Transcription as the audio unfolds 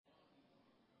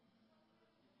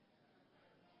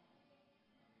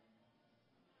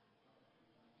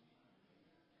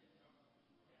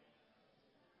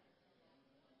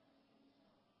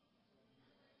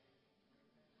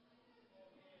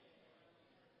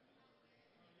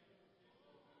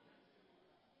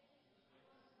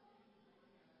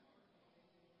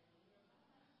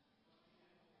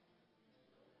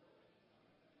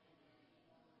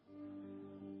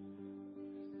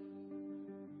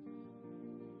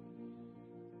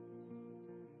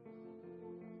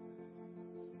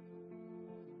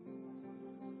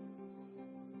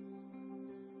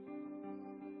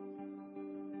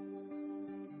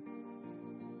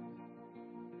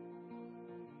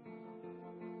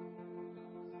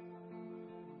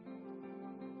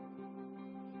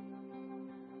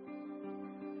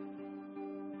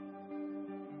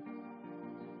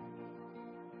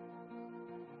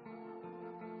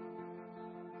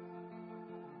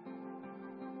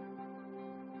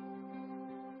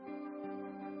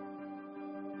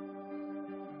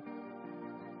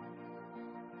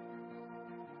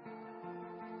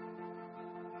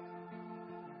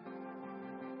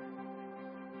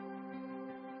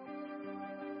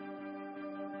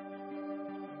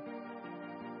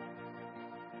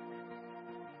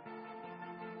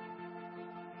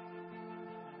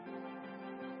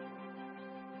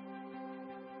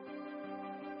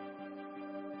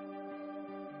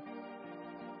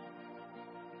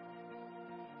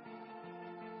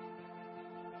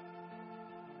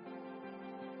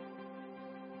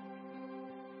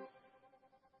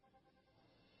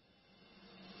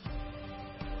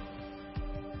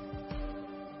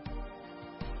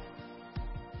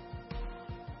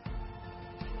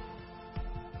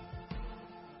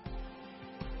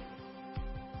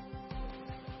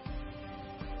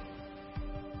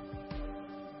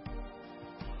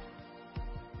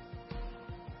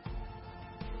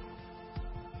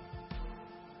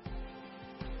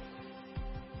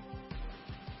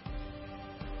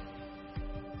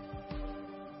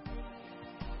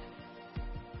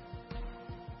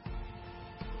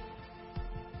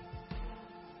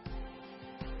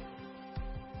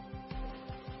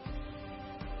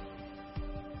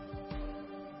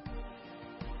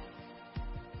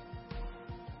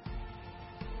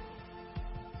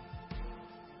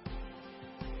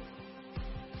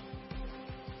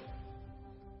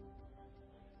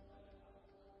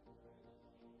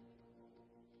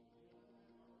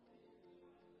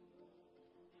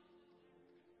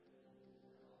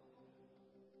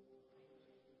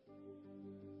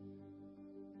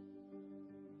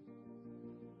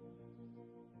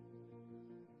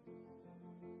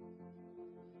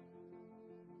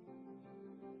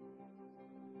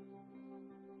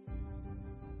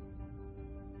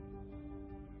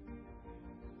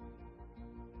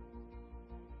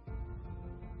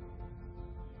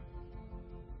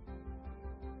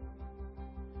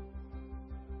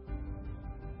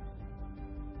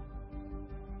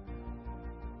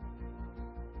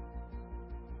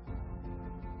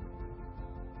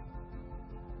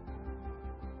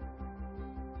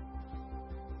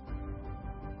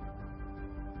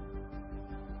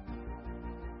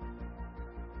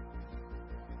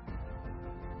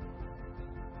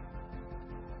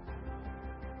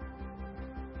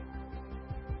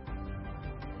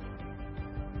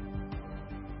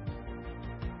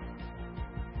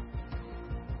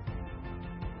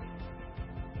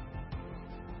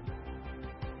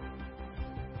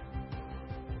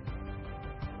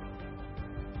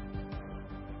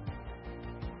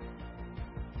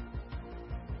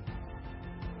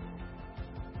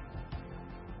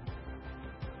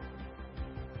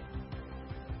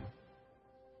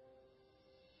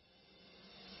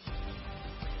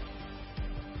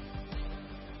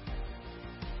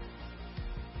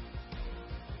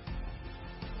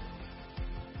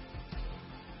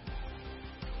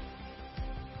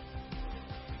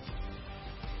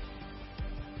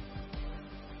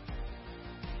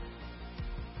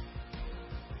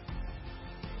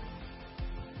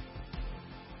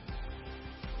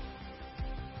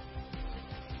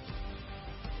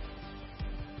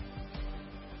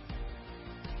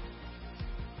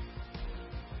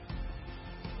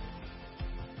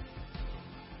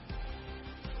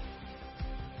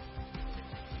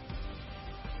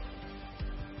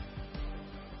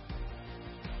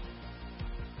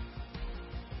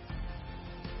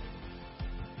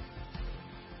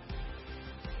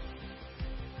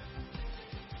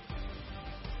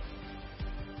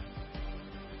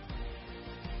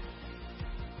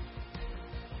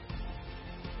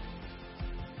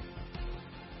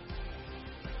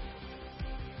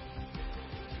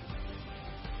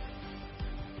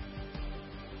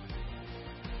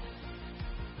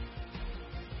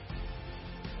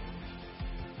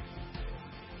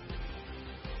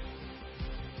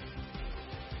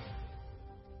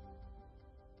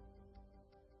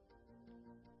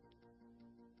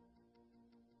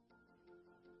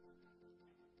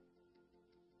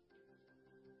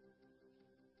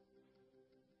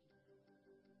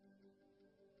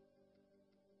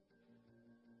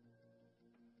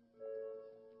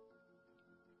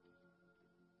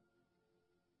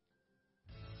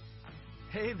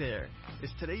Hey there! Is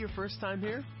today your first time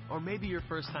here? Or maybe your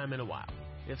first time in a while?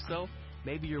 If so,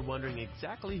 maybe you're wondering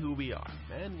exactly who we are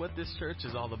and what this church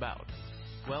is all about.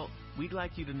 Well, we'd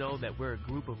like you to know that we're a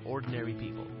group of ordinary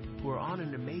people who are on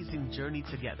an amazing journey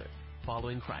together,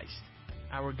 following Christ.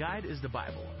 Our guide is the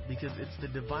Bible because it's the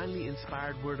divinely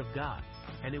inspired Word of God,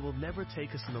 and it will never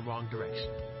take us in the wrong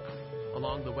direction.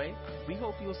 Along the way, we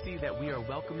hope you'll see that we are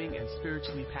welcoming and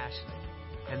spiritually passionate,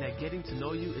 and that getting to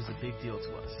know you is a big deal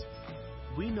to us.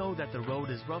 We know that the road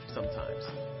is rough sometimes,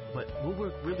 but we'll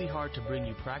work really hard to bring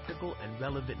you practical and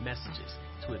relevant messages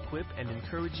to equip and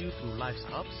encourage you through life's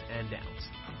ups and downs.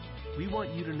 We want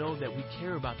you to know that we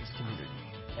care about this community,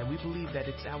 and we believe that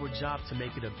it's our job to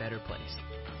make it a better place.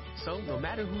 So, no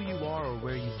matter who you are or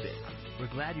where you've been,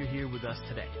 we're glad you're here with us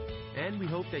today, and we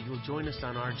hope that you'll join us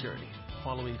on our journey,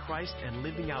 following Christ and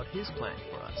living out His plan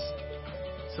for us.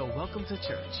 So, welcome to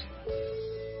church.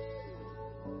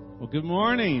 Well, good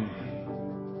morning.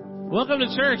 Welcome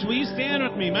to church. Will you stand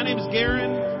with me? My name is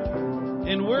Garen,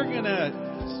 and we're going to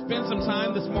spend some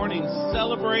time this morning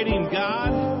celebrating God,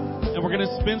 and we're going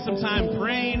to spend some time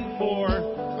praying for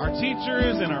our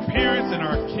teachers and our parents and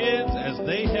our kids as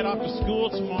they head off to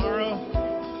school tomorrow.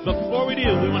 But before we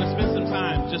do, we want to spend some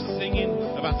time just singing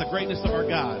about the greatness of our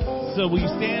God. So will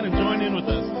you stand and join in with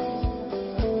us?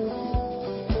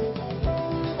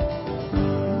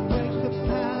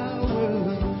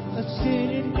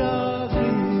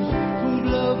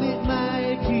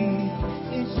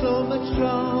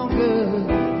 Stronger,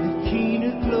 the King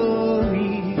of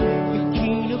glory, the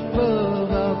King above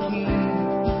our King,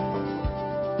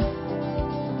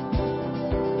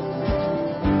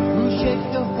 who shakes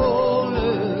the whole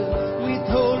earth with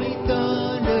holy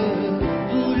thunder,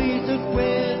 who leads us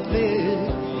breathless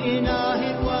in awe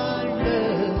and wonder,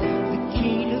 the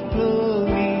King of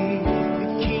glory, the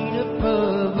King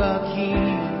above our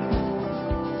King.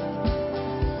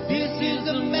 This is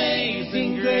amazing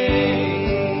grace.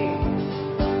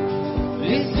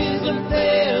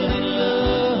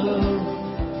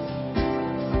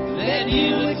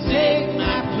 You would take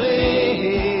my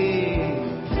place,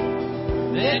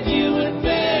 that you would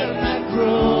bear my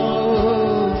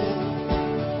cross,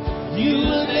 you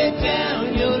would lay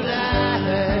down your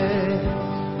life,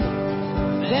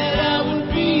 that I would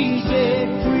be set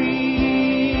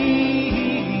free.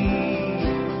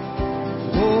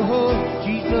 Oh,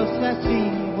 Jesus, I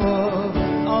sing for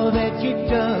all that you've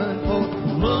done for me.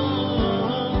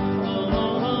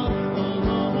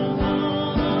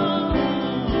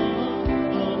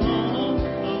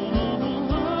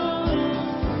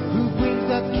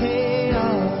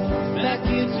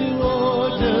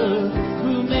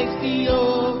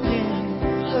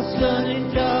 Son and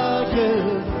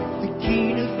daughter, the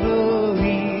King of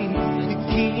glory, the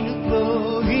King of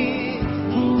glory,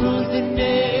 who rules the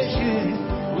nation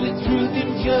with truth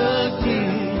and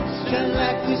justice, shine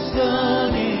like the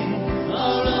sun in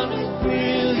all of His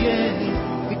brilliance,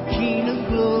 the King of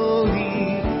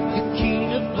glory, the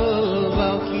King above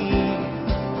our King.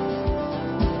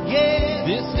 Yeah,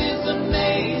 this is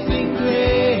amazing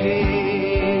grace.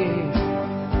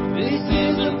 This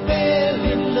is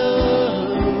unfailing love.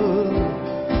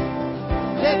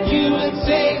 You would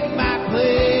take my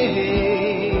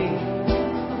place,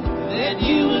 that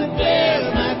you would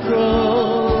bear my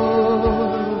cross,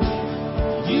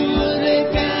 you would lay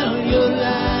down your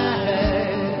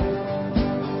life,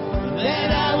 that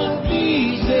I would be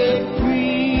set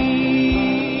free.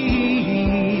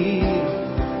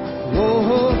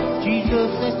 Oh,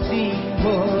 Jesus, I sing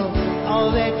for all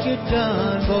that you've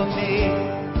done for me.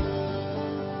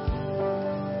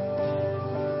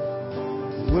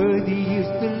 Worthy is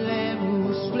the Lamb who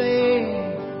was slain.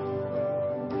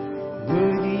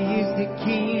 Worthy is the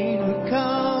King who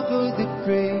conquered the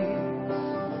grave.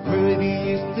 Worthy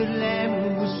is the Lamb who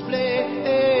was slain.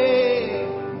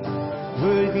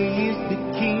 Worthy is the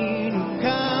King who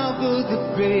conquered the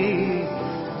grave.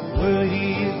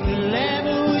 Worthy is the Lamb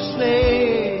who was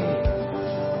slain.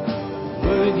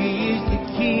 Worthy is the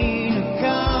King who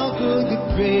conquered the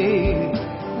grave.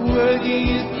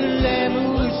 Worthy is the Lamb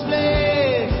who was slain.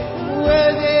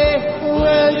 Worthy,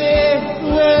 worthy,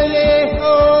 worthy,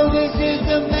 oh, this is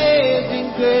amazing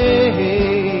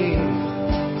grace.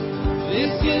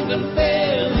 This is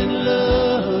unfailing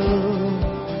love,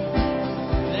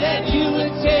 that you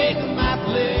would take my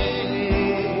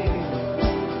place,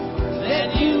 that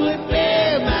you would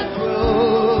bear my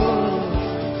cross,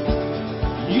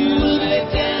 you would lay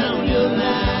down your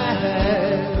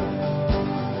life,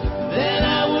 that I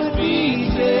would be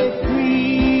set free.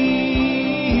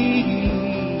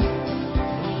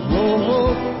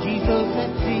 Oh, Jesus, I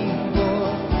sing for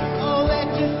all that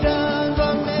you've done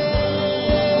for me.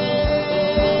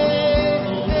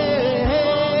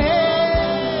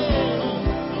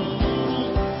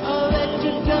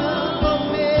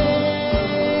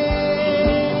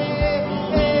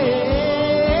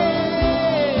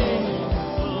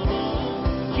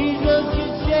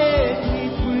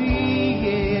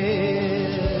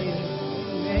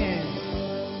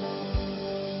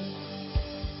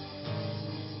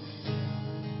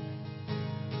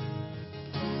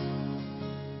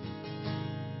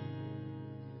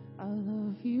 I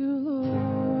love you,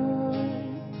 Lord.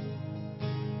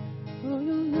 For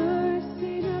your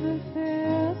mercy never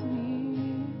fails me.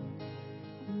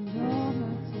 And all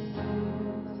my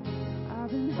days I've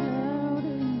been held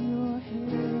in your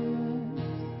hands.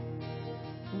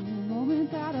 From the moment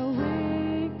that I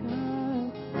wake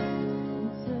up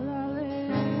until I lay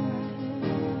my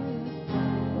head,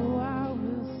 oh, I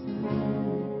will sing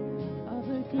of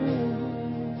the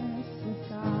goodness of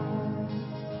God.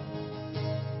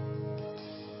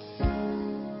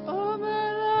 All my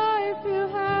life you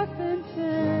have been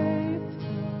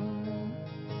faithful.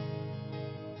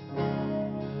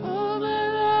 All my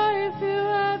life you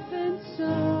have been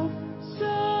so,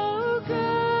 so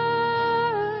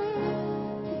good.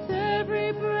 With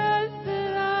every breath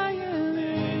that I am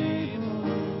able,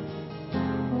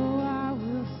 oh, I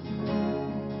will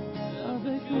sing of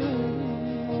the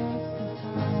goodness of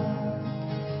God.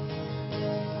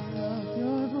 I love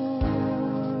your voice.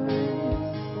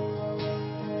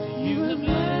 You have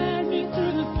led me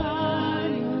through the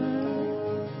fire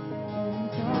and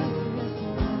darkest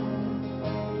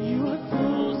night. You are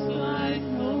close like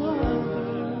no other.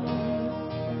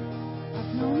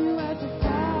 I've known you as a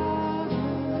father.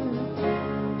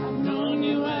 I've known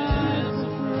you as a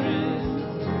friend.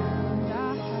 And I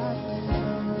have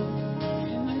lived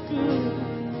in the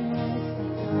goodness of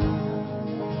God.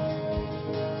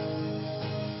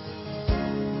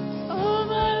 All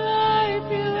my life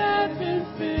you have been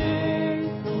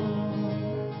faithful.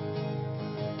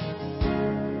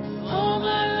 All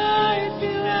my life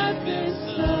you have been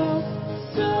so,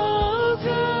 so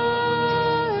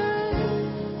good.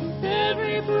 With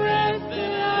every breath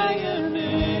that I am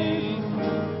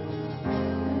able,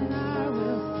 and I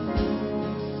will sing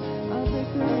of the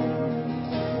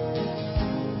goodness.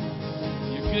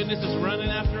 Your goodness is running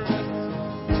after us.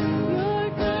 Your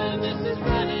goodness is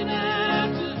running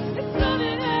after, it's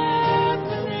running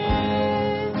after me.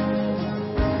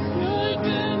 Your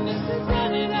goodness is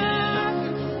running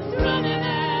after, it's running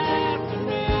after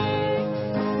me.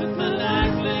 With my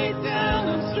life laid down,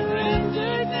 I'm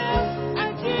surrendered now. I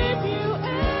give you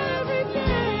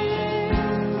everything.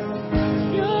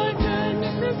 Your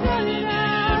goodness is running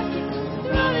after, it's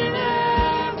running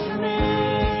after me.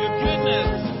 Your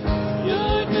goodness.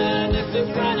 Your goodness is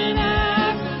running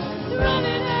after, it's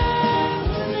running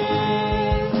after me.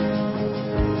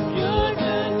 Your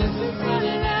goodness is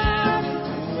running after,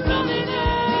 it's running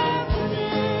after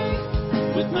me.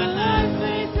 With my life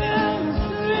laid down, I'm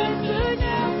surrendered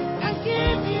now. I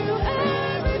give you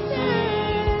everything.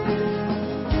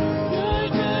 Your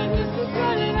goodness is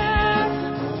running after,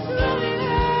 it's running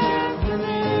after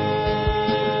me.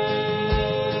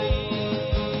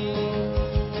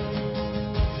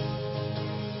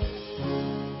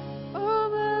 All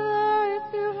my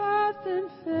life you have been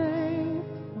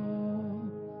faithful.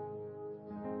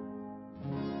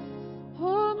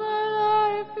 All my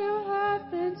life you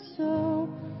have been so,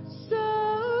 so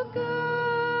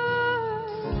good.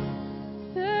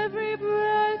 With every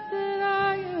breath that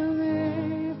I am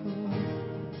able,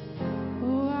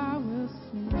 oh, I will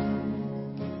sing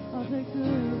of the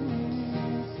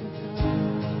goodness of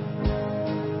God.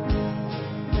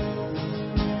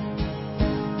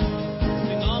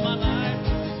 Sing all my life.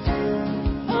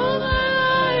 All my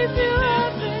life you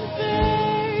have been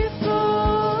faithful.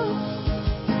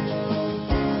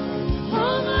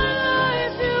 All my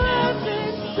life you have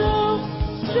been so,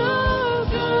 so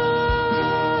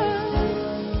good.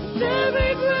 With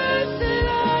every breath that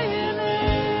I am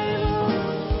able,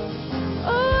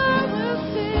 oh, I will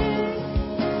sing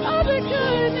of the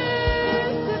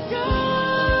goodness of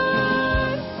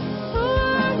God. Oh,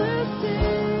 I will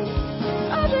sing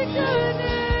of the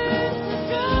goodness of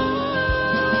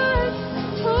God.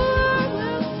 Oh, I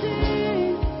will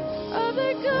sing of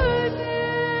the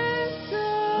goodness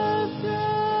of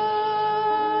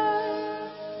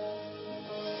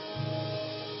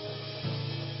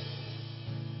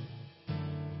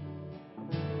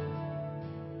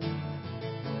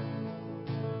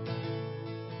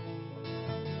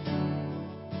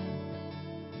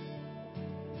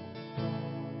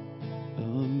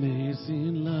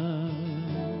Amazing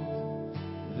love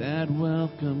that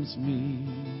welcomes me,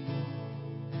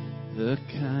 the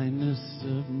kindness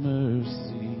of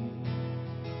mercy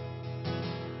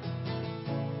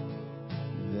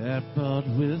that bought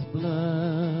with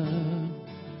blood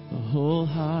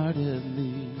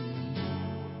wholeheartedly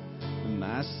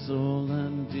my soul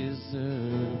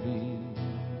undeserving.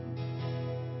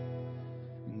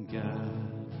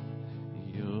 God,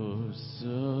 you're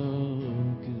so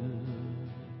good.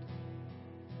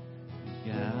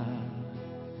 God,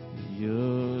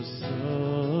 you're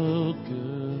so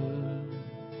good.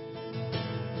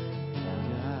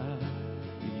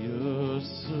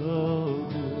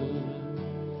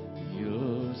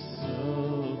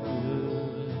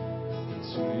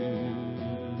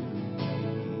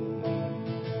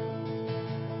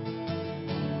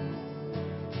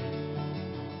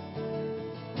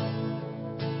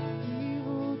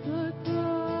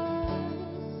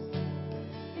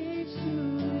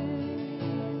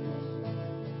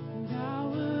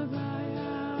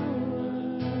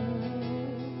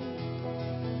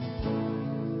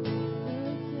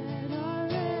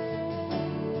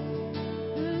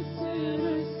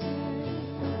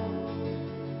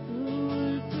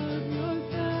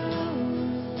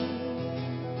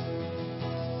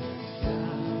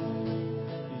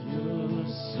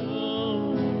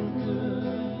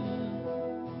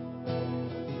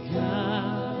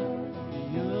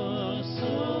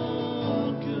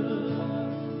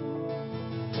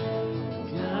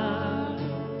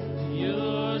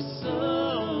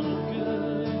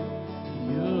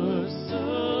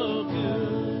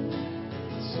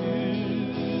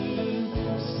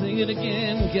 it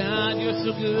again. God, you're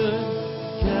so good.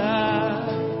 God,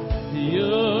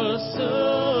 you're so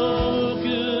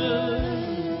good.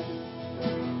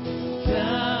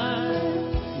 God,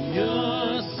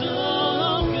 you're so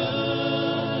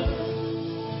good.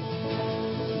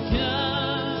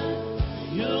 God,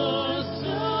 you're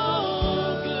so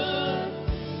good.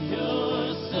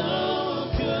 You're so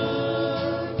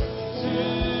good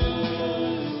too.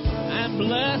 I'm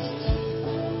blessed.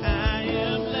 I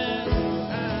am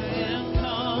blessed. I am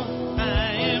called. I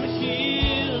am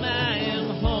healed. I am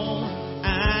whole.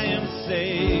 I am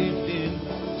saved in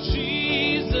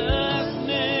Jesus'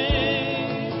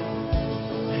 name.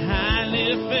 Highly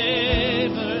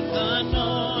favored,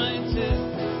 anointed,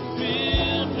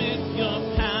 filled with your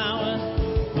power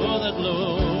for the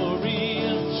glory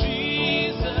of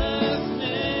Jesus'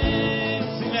 name.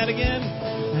 Sing that again.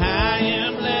 I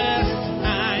am blessed. I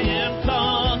am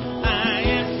called. I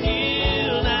am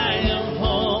healed. I am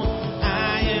whole.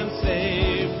 I am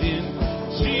saved in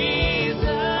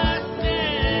Jesus'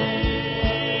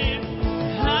 name.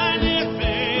 Highly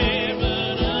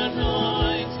favored,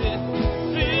 anointed,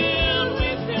 filled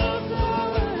with your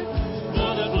power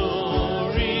for the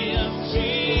glory of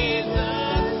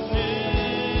Jesus'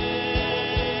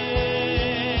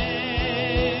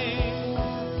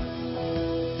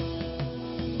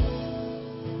 name.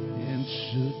 And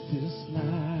should this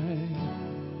life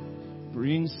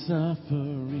bring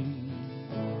suffering,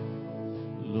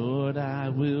 Lord, I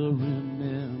will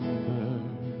remember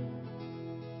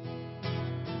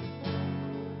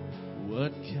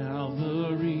what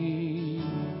Calvary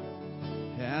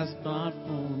has bought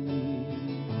for me,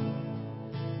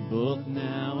 both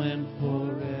now and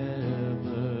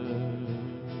forever.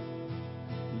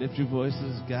 Lift your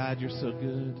voices. God, you're so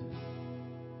good.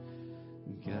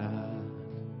 God,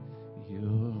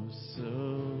 you're so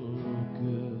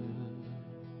good.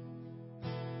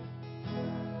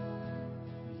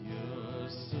 You're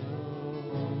so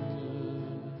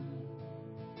good.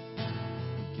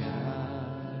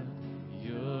 God,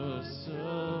 you're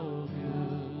so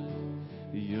good.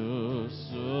 You're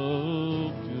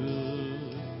so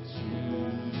good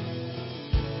too.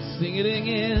 Sing it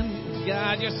again.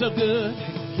 God, you're so good.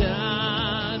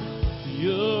 God,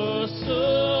 you're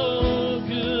so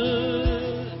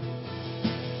good.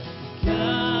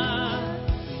 God,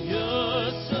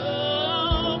 you're so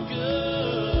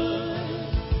good.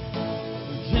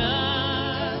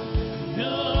 God,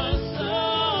 you're so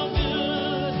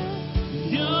good.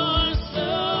 You're so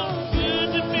good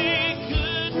to me,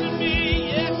 good to me.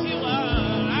 Yes, you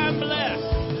are. I'm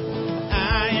blessed. I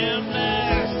am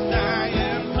blessed. I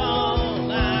am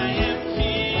called. I am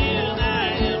healed. I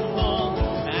am whole.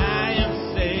 I am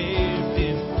saved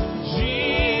in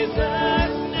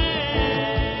Jesus'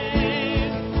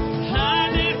 name.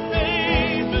 Highly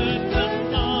favored,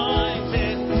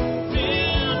 anointed,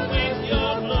 filled with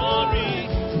your glory,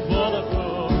 for the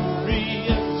glory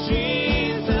of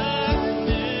Jesus'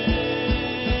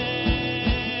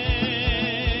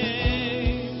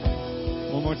 name.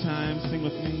 One more time, sing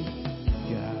with me.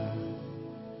 God,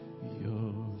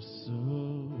 you're so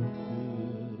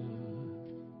good.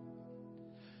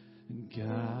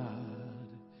 God,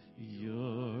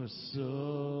 you're so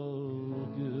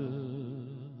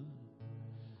good.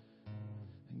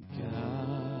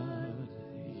 God,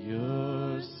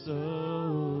 you're so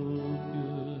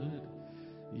good.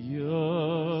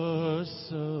 You're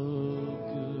so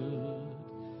good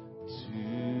to me.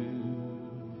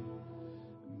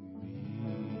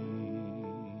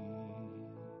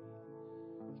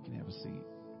 You can have a seat.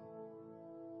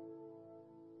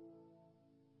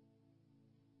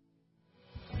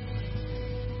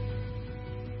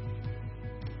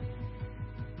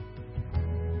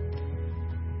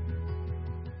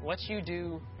 What you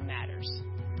do matters.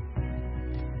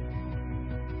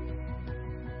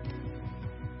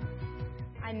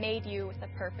 I made you with a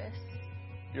purpose.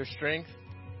 Your strength,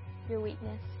 Your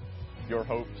weakness, your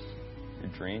hopes, your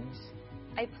dreams.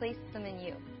 I placed them in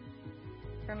you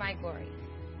for my glory.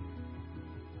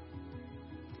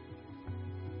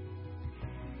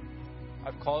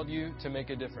 I've called you to make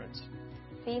a difference.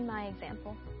 Be my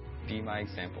example. Be my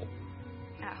example.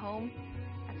 At home,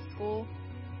 at school,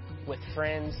 With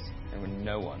friends, And when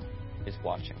no one is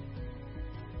watching.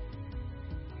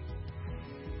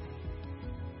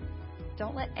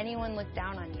 don't let anyone look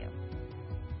down on you.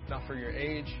 Not for your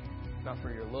age, not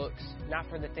for your looks. not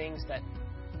for the things that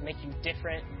make you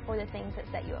different. Or the things that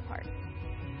set you apart.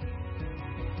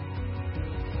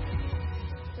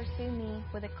 Pursue me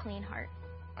with a clean heart.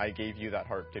 I gave you that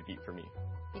heart to beat for me.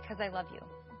 Because I love you.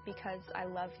 Because I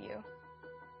love you.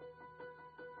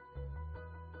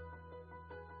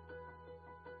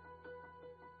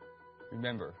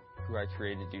 Remember who I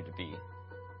created you to be.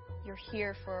 You're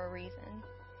here for a reason.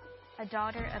 A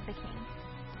daughter of the King.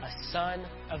 A son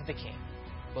of the King.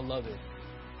 Beloved.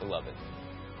 Beloved.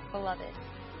 Beloved.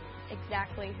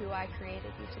 Exactly who I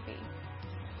created you to be.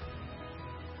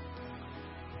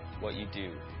 What you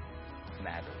do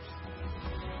matters.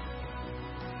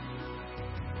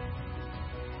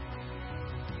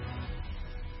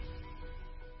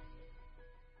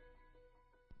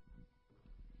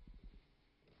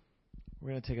 We're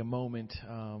going to take a moment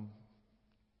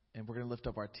and we're going to lift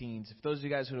up our teens. If those of you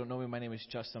guys who don't know me, my name is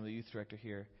Justin. I'm the youth director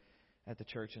here at the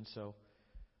church. And so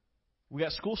we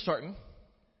got school starting.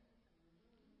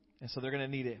 And so they're going to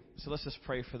need it. So let's just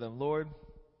pray for them. Lord,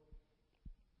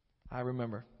 I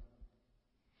remember.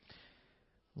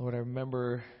 Lord, I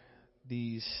remember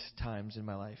these times in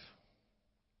my life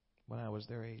when I was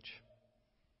their age.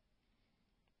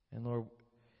 And Lord,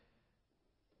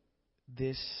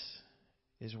 this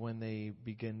is when they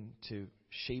begin to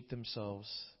shape themselves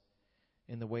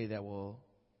in the way that will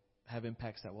have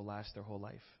impacts that will last their whole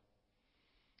life.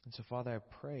 And so, Father, I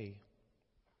pray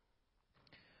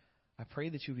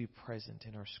that you be present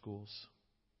in our schools.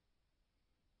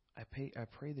 I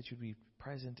pray that you be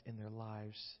present in their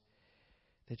lives,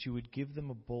 that you would give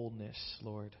them a boldness,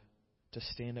 Lord, to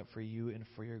stand up for you and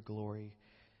for your glory,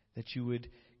 that you would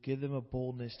give them a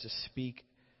boldness to speak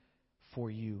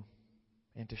for you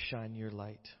and to shine your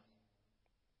light.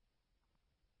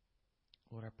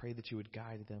 Lord, I pray that you would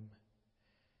guide them.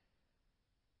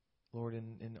 Lord,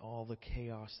 in all the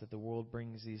chaos that the world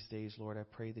brings these days, Lord, I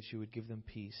pray that you would give them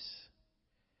peace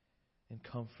and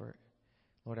comfort.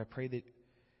 Lord, I pray that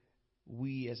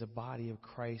we as a body of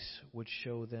Christ would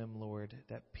show them, Lord,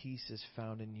 that peace is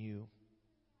found in you.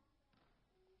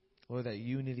 Lord, that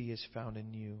unity is found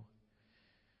in you.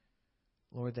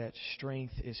 Lord, that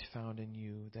strength is found in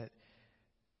you. That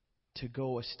to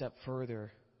go a step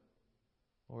further,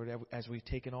 Lord, as we've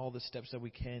taken all the steps that we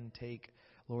can take,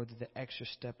 Lord, that the extra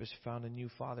step is found in you.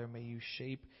 Father, may you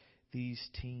shape these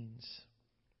teens.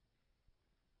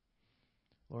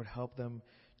 Lord, help them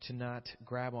to not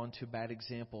grab onto bad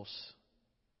examples,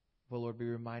 but Lord, be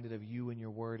reminded of you and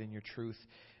your word and your truth.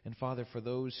 And Father, for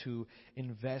those who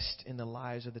invest in the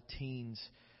lives of the teens,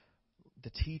 the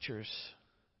teachers,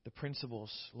 the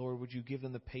principals, Lord, would you give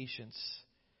them the patience,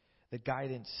 the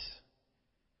guidance,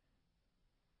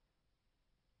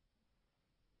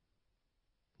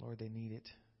 Lord, they need it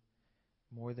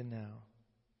more than now.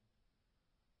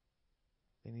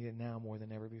 They need it now more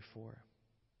than ever before,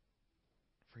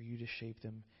 for you to shape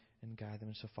them and guide them.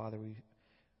 And so, Father,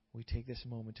 we take this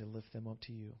moment to lift them up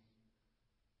to you.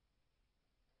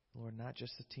 Lord, not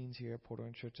just the teens here at Port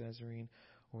Orange Church Nazarene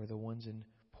or the ones in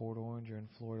Port Orange or in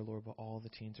Florida, Lord, but all the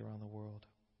teens around the world.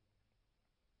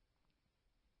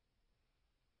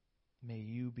 May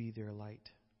you be their light,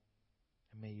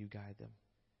 and may you guide them.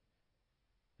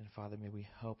 And Father, may we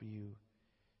help you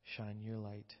shine your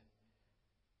light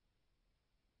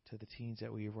to the teens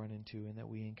that we run into and that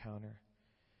we encounter.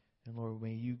 And Lord,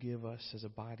 may you give us as a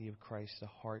body of Christ a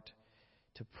heart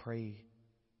to pray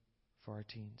for our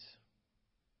teens.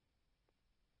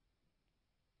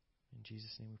 In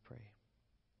Jesus' name we pray.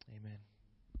 Amen.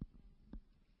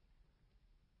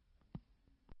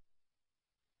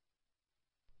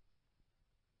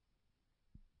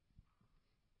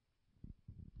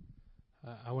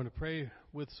 I want to pray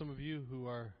with some of you who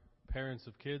are parents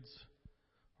of kids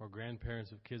or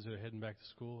grandparents of kids that are heading back to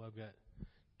school. I've got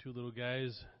two little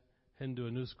guys heading to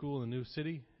a new school in a new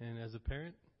city, and as a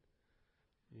parent,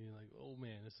 you're like, oh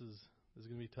man, this is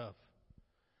going to be tough.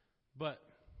 But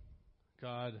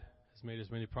God has made us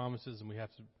many promises, and we've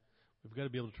got to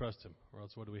be able to trust Him, or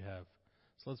else what do we have?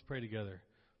 So let's pray together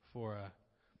for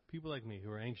people like me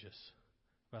who are anxious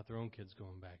about their own kids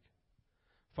going back.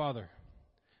 Father,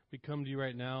 we come to you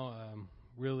right now.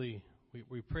 Really,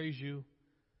 we praise you,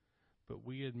 but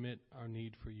we admit our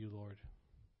need for you, Lord.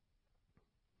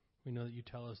 We know that you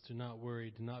tell us to not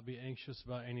worry, to not be anxious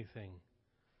about anything.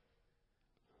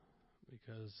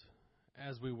 Because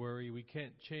as we worry, we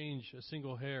can't change a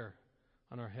single hair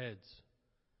on our heads.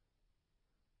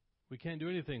 We can't do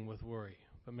anything with worry,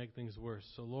 but make things worse.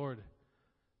 So, Lord,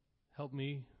 help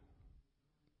me,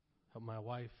 help my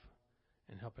wife,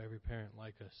 and help every parent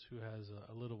like us who has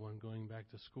a little one going back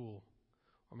to school,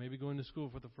 or maybe going to school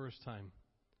for the first time.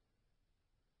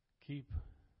 Keep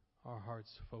our hearts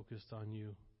focused on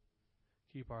you.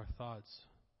 Keep our thoughts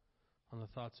on the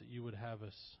thoughts that you would have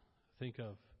us think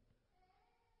of.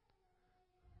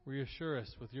 Reassure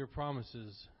us with your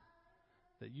promises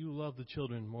that you love the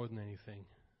children more than anything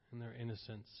and their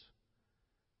innocence.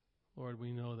 Lord,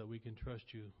 we know that we can trust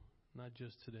you, not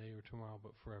just today or tomorrow,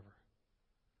 but forever.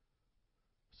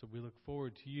 So we look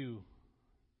forward to you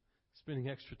spending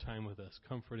extra time with us,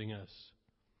 comforting us,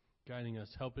 guiding us,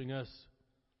 helping us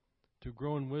to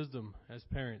grow in wisdom as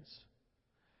parents,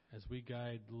 as we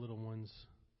guide the little ones,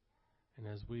 and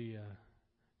as we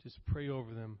just pray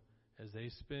over them as they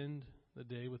spend the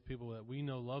day with people that we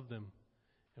know love them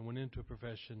and went into a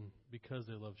profession because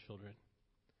they love children.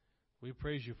 We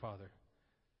praise you, Father,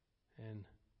 and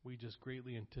we just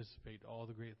greatly anticipate all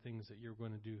the great things that you're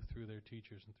going to do through their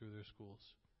teachers and through their schools.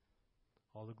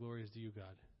 All the glory is to you,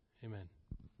 God. Amen.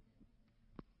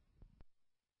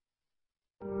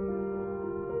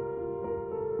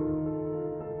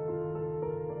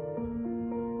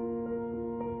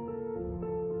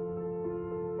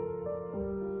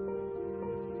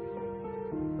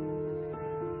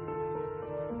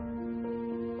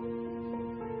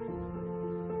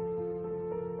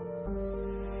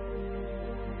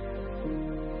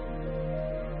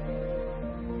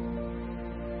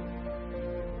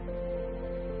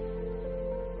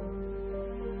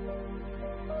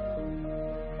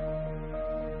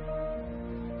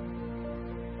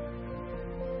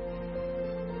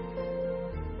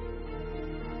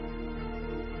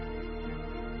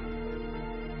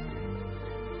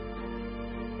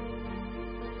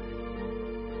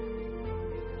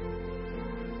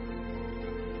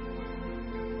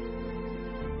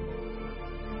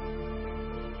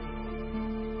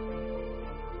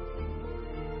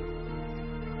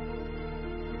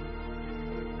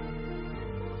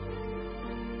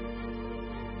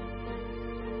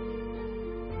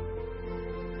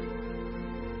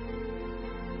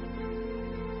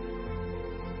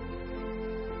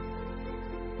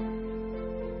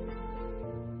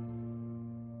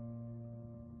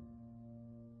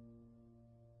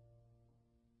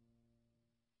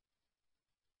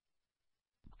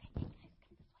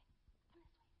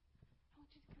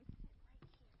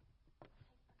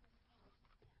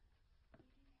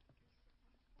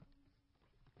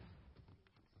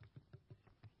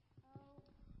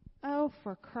 Oh,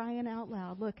 for crying out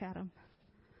loud. Look at them.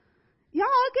 Y'all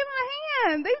give them a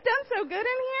hand. They've done so good in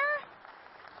here.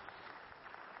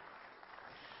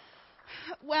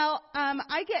 Well,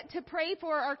 I get to pray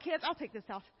for our kids. I'll take this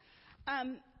off.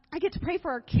 I get to pray for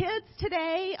our kids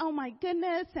today. Oh, my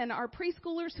goodness. And our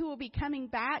preschoolers who will be coming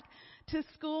back to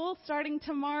school starting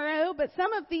tomorrow. But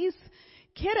some of these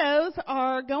kiddos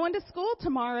are going to school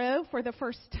tomorrow for the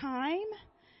first time.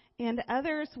 And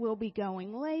others will be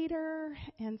going later,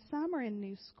 and some are in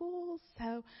new schools.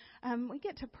 So we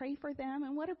get to pray for them,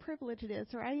 and what a privilege it is,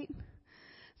 right?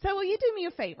 So will you do me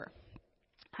a favor?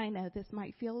 I know this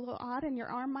might feel a little odd, and your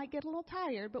arm might get a little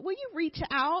tired, but will you reach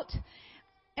out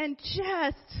and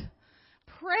just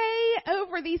pray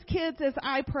over these kids as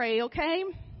I pray, okay?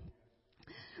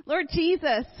 Lord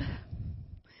Jesus,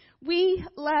 we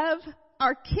love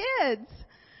our kids.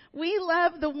 We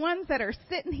love the ones that are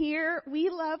sitting here. We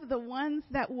love the ones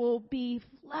that will be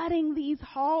flooding these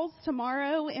halls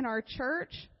tomorrow in our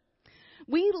church.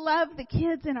 We love the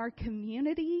kids in our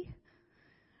community.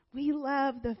 We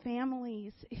love the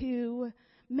families who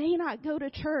may not go to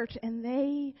church and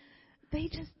they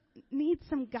just need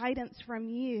some guidance from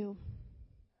you.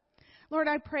 Lord,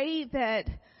 I pray that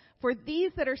for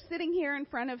these that are sitting here in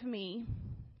front of me,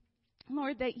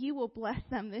 Lord, that you will bless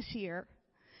them this year.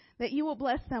 That you will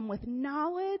bless them with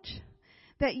knowledge,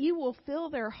 that you will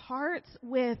fill their hearts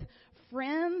with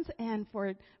friends and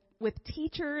with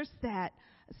teachers that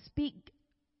speak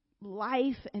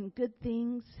life and good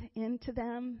things into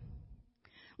them.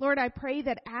 Lord, I pray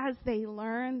that as they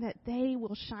learn, that they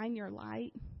will shine your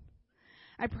light.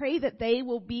 I pray that they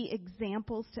will be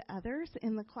examples to others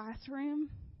in the classroom.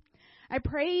 I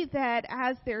pray that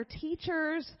as their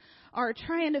teachers are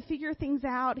trying to figure things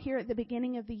out here at the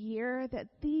beginning of the year, that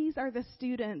these are the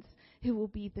students who will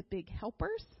be the big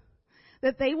helpers,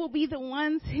 that they will be the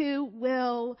ones who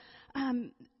will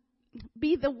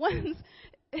be the ones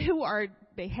who are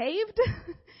behaved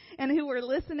and who are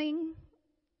listening.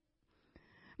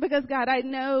 Because, God, I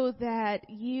know that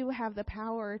you have the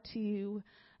power to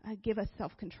give us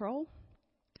self-control.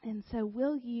 And so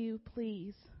will you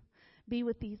please be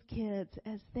with these kids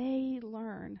as they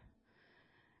learn,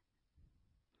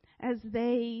 as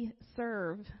they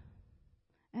serve,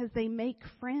 as they make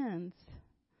friends,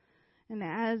 and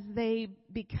as they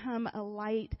become a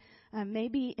light,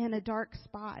 maybe in a dark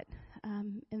spot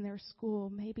in their school.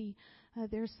 Maybe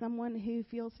there's someone who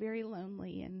feels very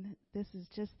lonely, and this is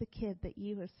just the kid that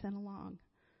you have sent along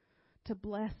to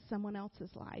bless someone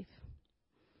else's life.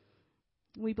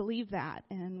 We believe that,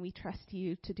 and we trust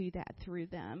you to do that through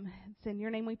them. It's in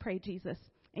your name we pray, Jesus.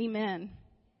 Amen.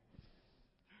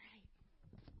 All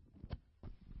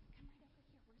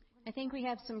right. I think we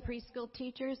have some preschool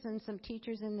teachers and some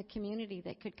teachers in the community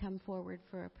that could come forward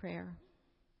for a prayer.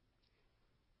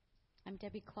 I'm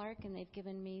Debbie Clark, and they've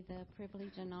given me the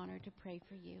privilege and honor to pray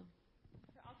for you.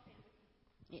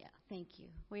 Yeah, thank you.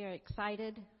 We are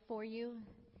excited for you,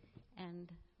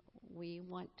 and we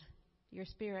want your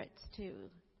spirits to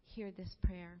hear this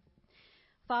prayer.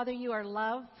 Father, you are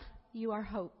love, you are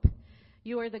hope.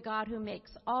 You are the God who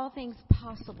makes all things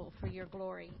possible for your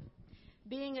glory.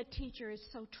 Being a teacher is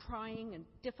so trying and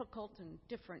difficult and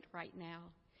different right now.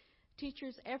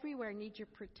 Teachers everywhere need your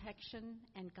protection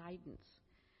and guidance.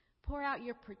 Pour out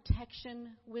your protection,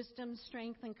 wisdom,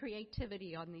 strength, and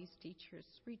creativity on these teachers.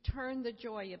 Return the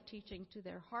joy of teaching to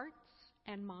their hearts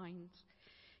and minds.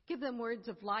 Give them words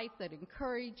of life that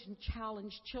encourage and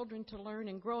challenge children to learn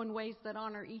and grow in ways that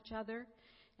honor each other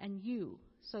and you,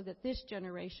 so that this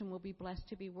generation will be blessed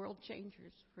to be world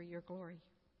changers for your glory.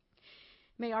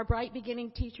 May our bright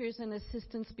beginning teachers and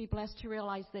assistants be blessed to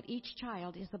realize that each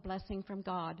child is a blessing from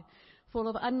God, full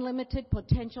of unlimited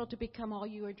potential to become all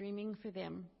you are dreaming for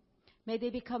them. May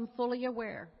they become fully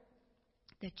aware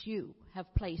that you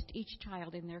have placed each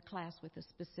child in their class with a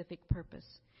specific purpose,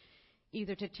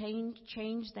 either to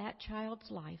change that child's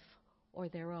life or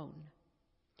their own.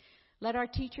 Let our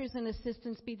teachers and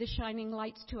assistants be the shining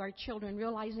lights to our children,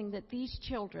 realizing that these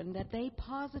children that they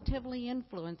positively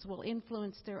influence will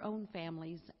influence their own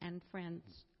families and friends.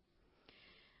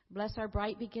 Bless our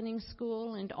bright beginning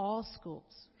school and all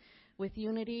schools with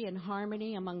unity and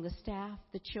harmony among the staff,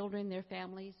 the children, their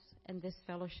families, and this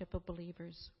fellowship of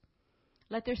believers.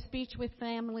 Let their speech with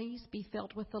families be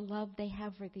filled with the love they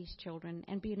have for these children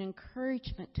and be an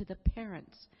encouragement to the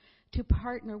parents to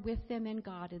partner with them and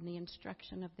God in the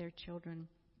instruction of their children.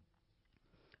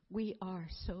 We are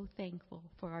so thankful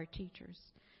for our teachers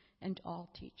and all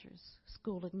teachers,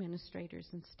 school administrators,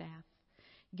 and staff.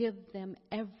 Give them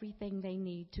everything they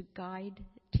need to guide,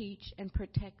 teach, and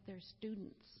protect their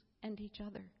students and each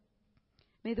other.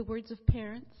 May the words of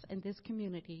parents and this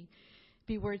community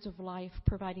be words of life,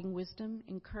 providing wisdom,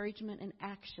 encouragement, and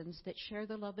actions that share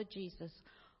the love of Jesus,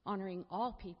 honoring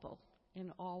all people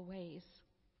in all ways.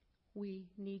 We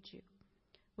need you.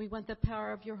 We want the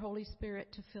power of your Holy Spirit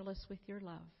to fill us with your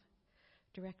love.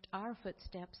 Direct our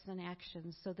footsteps and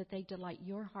actions so that they delight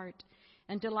your heart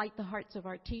and delight the hearts of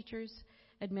our teachers,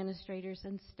 administrators,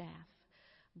 and staff.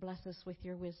 Bless us with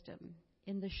your wisdom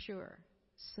in the sure,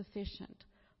 sufficient,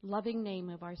 loving name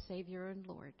of our Savior and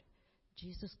Lord,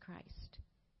 Jesus Christ.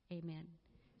 Amen.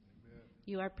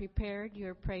 You are prepared. You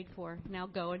are prayed for. Now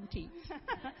go and teach.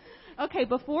 Okay,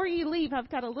 before you leave, I've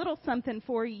got a little something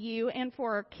for you and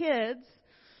for our kids.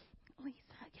 Lisa,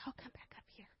 y'all come back up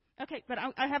here. Okay, but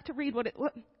I have to read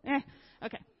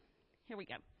okay, here we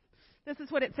go. This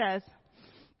is what it says.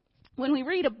 When we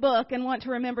read a book and want to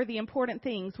remember the important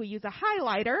things, we use a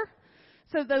highlighter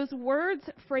so those words,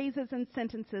 phrases, and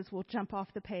sentences will jump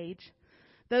off the page.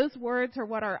 Those words are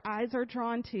what our eyes are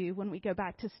drawn to when we go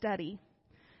back to study.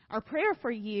 Our prayer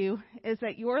for you is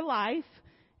that your life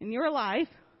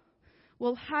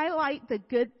will highlight the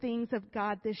good things of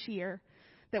God this year.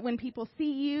 That when people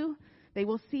see you, they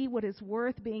will see what is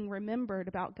worth being remembered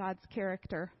about God's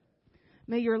character.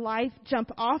 May your life jump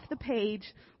off the page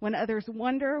when others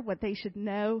wonder what they should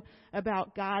know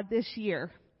about God this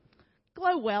year.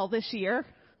 Glow well this year.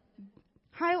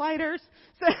 Highlighters.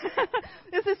 So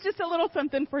this is just a little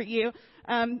something for you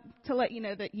to let you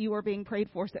know that you are being prayed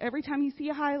for. So every time you see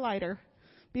a highlighter,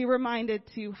 be reminded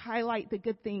to highlight the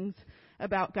good things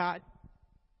about God.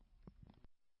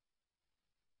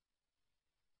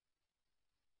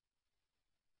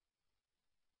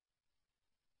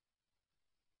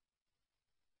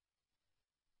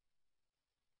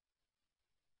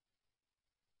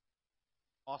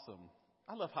 Awesome.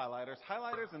 I love highlighters.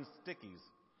 Highlighters and stickies.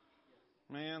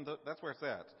 Man, that's where it's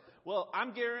at. Well,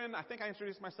 I'm Garen. I think I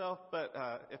introduced myself, but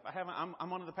if I haven't, I'm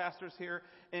one of the pastors here,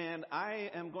 and I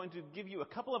am going to give you a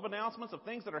couple of announcements of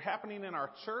things that are happening in our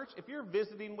church. If you're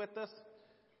visiting with us,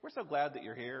 we're so glad that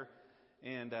you're here,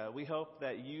 and we hope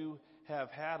that you have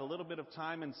had a little bit of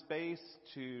time and space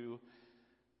to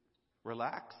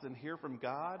relax and hear from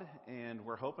God, and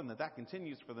we're hoping that that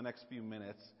continues for the next few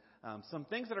minutes. Some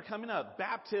things that are coming up.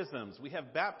 Baptisms. We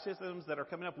have baptisms that are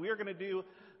coming up. We are going to do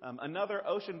another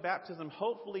ocean baptism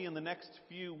hopefully in the next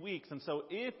few weeks. And so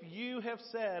if you have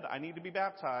said, I need to be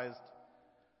baptized,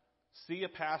 see a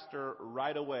pastor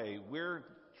right away. We're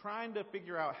trying to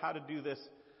figure out how to do this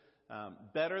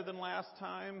better than last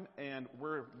time. And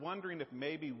we're wondering if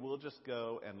maybe we'll just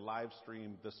go and live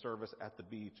stream the service at the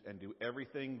beach and do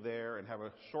everything there and have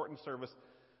a shortened service.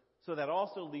 So that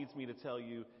also leads me to tell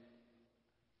you,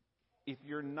 If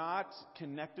you're not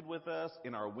connected with us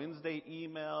in our Wednesday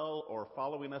email or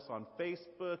following us on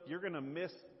Facebook, you're going to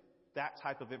miss that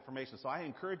type of information. So I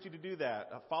encourage you to do that.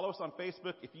 Follow us on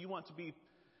Facebook. If you want to be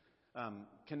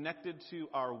connected to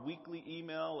our weekly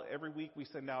email, every week we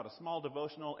send out a small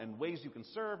devotional and ways you can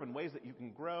serve and ways that you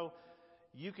can grow.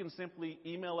 You can simply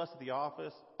email us at the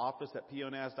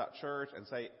office@ponaz.church, and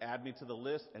say, add me to the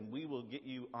list, and we will get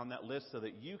you on that list so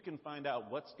that you can find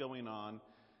out what's going on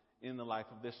in the life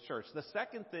of this church. The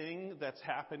second thing that's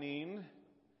happening,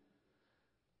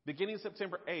 beginning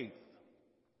September 8th,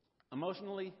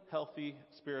 Emotionally Healthy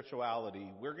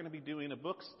Spirituality. We're going to be doing a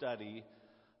book study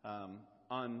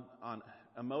on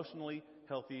emotionally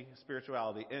healthy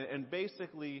spirituality. And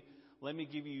basically, let me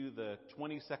give you the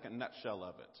 20-second nutshell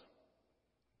of it.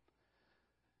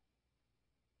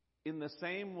 In the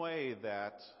same way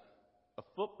that a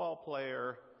football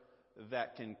player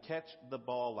that can catch the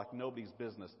ball like nobody's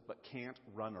business but can't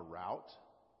run a route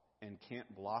and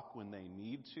can't block when they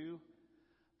need to,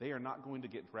 they are not going to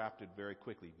get drafted very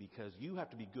quickly, because you have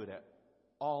to be good at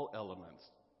all elements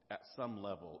at some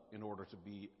level in order to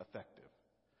be effective.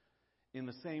 In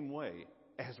the same way,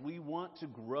 as we want to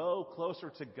grow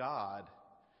closer to God,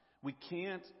 we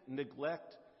can't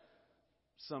neglect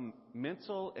some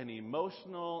mental and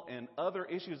emotional and other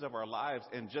issues of our lives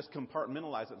and just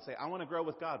compartmentalize it and say, I want to grow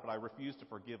with God, but I refuse to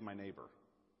forgive my neighbor.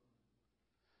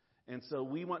 And so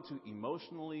we want to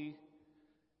emotionally,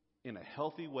 in a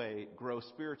healthy way, grow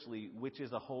spiritually, which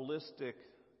is a holistic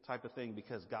type of thing,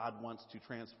 because God wants to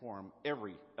transform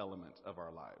every element of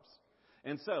our lives.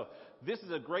 And so this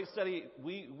is a great study.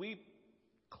 We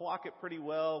clock it pretty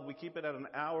well. We keep it at an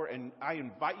hour, and I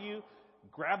invite you,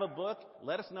 grab a book,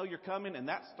 let us know you're coming, and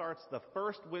that starts the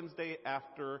first Wednesday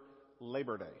after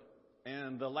Labor Day.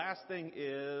 And the last thing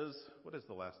is, what is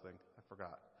the last thing? I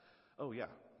forgot. Oh, yeah.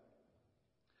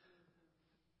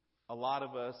 A lot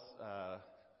of us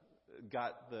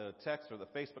got the text or the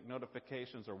Facebook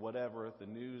notifications or whatever, the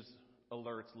news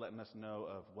alerts letting us know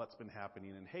of what's been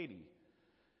happening in Haiti.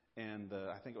 And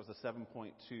I think it was a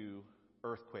 7.2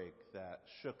 earthquake that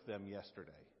shook them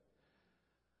yesterday.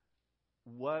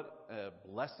 What a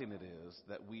blessing it is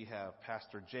that we have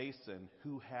Pastor Jason,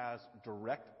 who has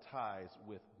direct ties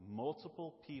with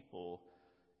multiple people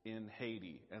in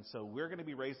Haiti. And so we're going to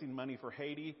be raising money for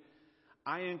Haiti.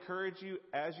 I encourage you,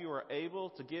 as you are able,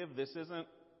 to give. This isn't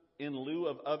in lieu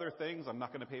of other things. I'm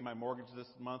not going to pay my mortgage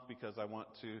this month because I want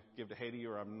to give to Haiti,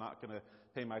 or I'm not going to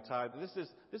pay my tithe. This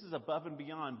is above and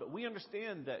beyond. But we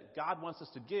understand that God wants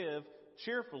us to give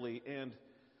cheerfully, and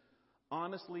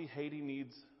honestly, Haiti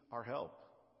needs our help,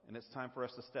 and it's time for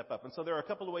us to step up. And so there are a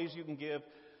couple of ways you can give.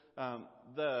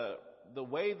 The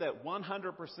way that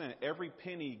 100% every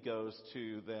penny goes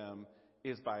to them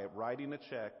is by writing a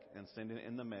check and sending it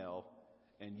in the mail,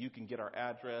 and you can get our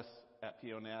address at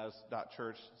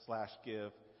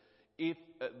ponaz.church/give. If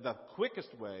the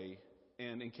quickest way,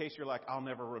 and in case you're like, I'll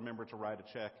never remember to write a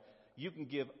check, you can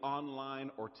give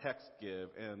online or text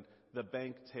give, and the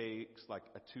bank takes like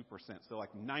a 2%. So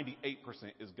like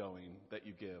 98% is going that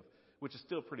you give, which is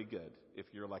still pretty good if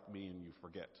you're like me and you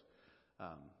forget.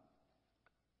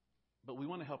 But we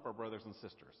want to help our brothers and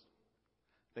sisters.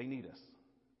 They need us.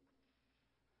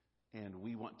 And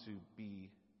we want to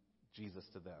be Jesus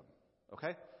to them.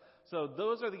 Okay? So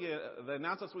those are the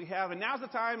announcements we have. And now's the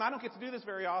time. I don't get to do this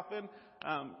very often.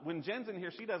 When Jen's in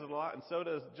here, she does it a lot, and so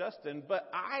does Justin. But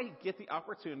I get the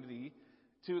opportunity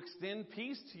to extend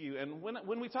peace to you. And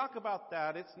when we talk about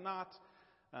that, it's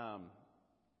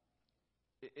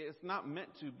not meant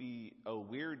to be a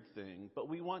weird thing, but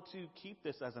we want to keep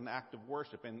this as an act of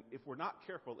worship. And if we're not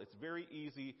careful, it's very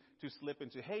easy to slip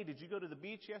into, hey, did you go to the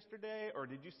beach yesterday? Or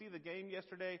did you see the game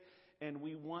yesterday? And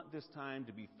we want this time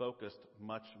to be focused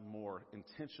much more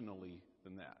intentionally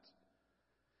than that.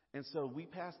 And so we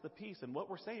pass the peace. And what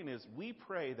we're saying is, we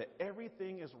pray that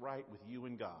everything is right with you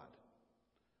and God,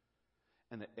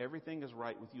 and that everything is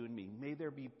right with you and me. May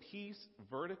there be peace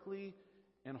vertically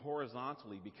and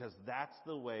horizontally, because that's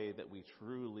the way that we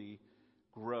truly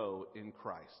grow in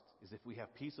Christ, is if we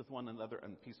have peace with one another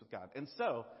and peace with God. And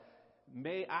so,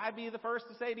 may I be the first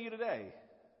to say to you today,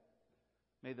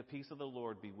 may the peace of the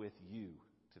Lord be with you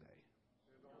today.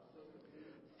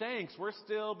 Thanks. We're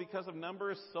still, because of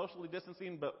numbers, socially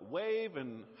distancing, but wave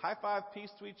and high five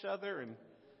peace to each other and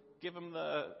give them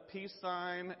the peace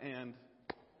sign. And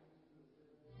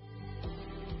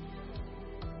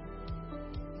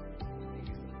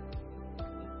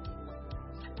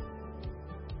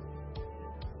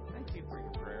thank you for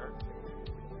your prayer.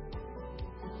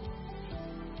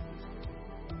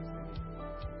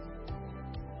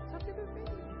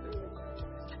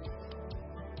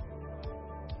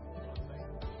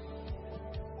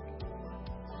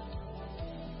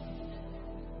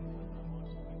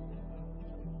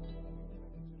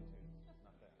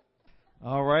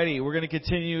 Alrighty, we're going to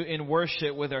continue in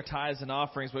worship with our tithes and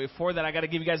offerings. But before that, I got to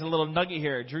give you guys a little nugget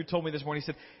here. Drew told me this morning, he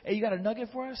said, "Hey, you got a nugget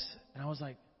for us?" And I was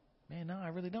like, "Man, no, I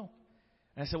really don't."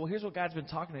 And I said, "Well, here's what God's been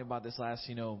talking to me about this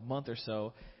last, month or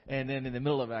so." And then in the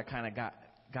middle of it,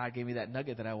 God gave me that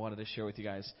nugget that I wanted to share with you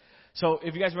guys. So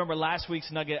if you guys remember last week's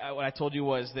nugget, what I told you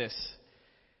was this: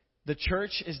 the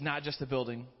church is not just a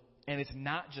building, and it's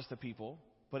not just the people,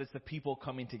 but it's the people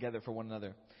coming together for one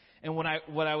another. And what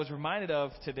I was reminded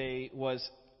of today was,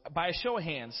 by a show of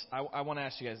hands, I want to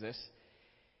ask you guys this: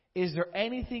 is there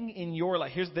anything in your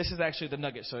life? This is actually the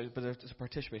nugget, but it's a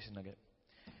participation nugget.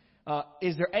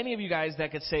 Is there any of you guys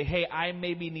that could say, "Hey, I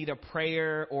maybe need a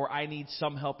prayer, or I need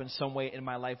some help in some way in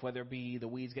my life, whether it be the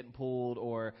weeds getting pulled,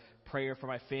 or prayer for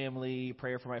my family,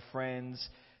 prayer for my friends"?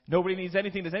 Nobody needs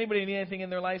anything. Does anybody need anything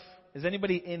in their life? Is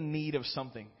anybody in need of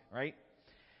something? Right?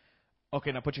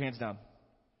 Okay, now put your hands down.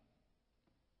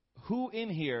 Who in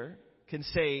here can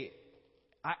say,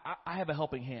 I have a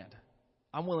helping hand.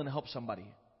 I'm willing to help somebody.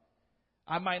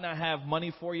 I might not have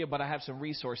money for you, but I have some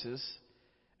resources.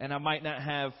 And I might not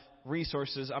have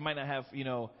resources. I might not have,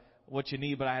 what you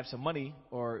need, but I have some money,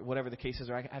 or whatever the case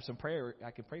is, or I have some prayer. I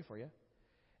can pray for you.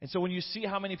 And so when you see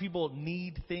how many people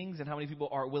need things and how many people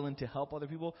are willing to help other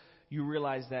people, you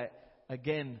realize that,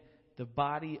 again, the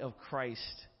body of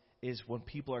Christ is when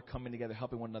people are coming together,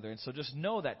 helping one another. And so just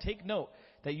know that, take note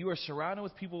that you are surrounded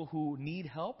with people who need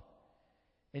help,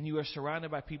 and you are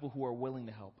surrounded by people who are willing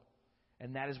to help.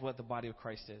 And that is what the body of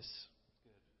Christ is.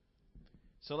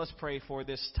 So let's pray for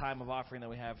this time of offering that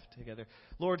we have together.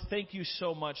 Lord, thank you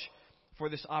so much for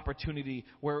this opportunity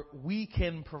where we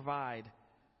can provide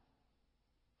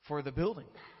for the building.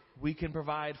 We can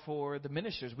provide for the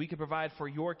ministers. We can provide for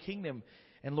your kingdom.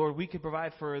 And Lord, we can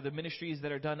provide for the ministries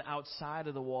that are done outside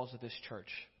of the walls of this church.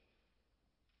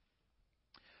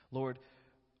 Lord,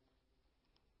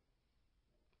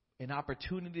 an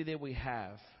opportunity that we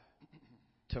have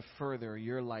to further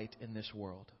your light in this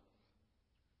world.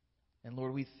 And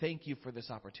Lord, we thank you for this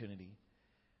opportunity.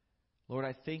 Lord,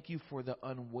 I thank you for the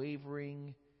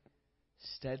unwavering,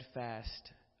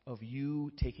 steadfast of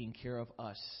you taking care of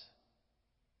us.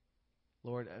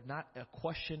 Lord, not a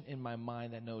question in my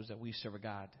mind that knows that we serve a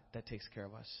God that takes care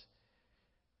of us.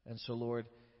 And so, Lord,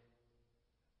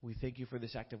 we thank you for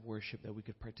this act of worship that we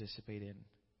could participate in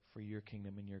for your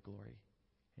kingdom and your glory.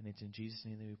 And it's in Jesus'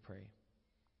 name that we pray.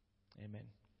 Amen.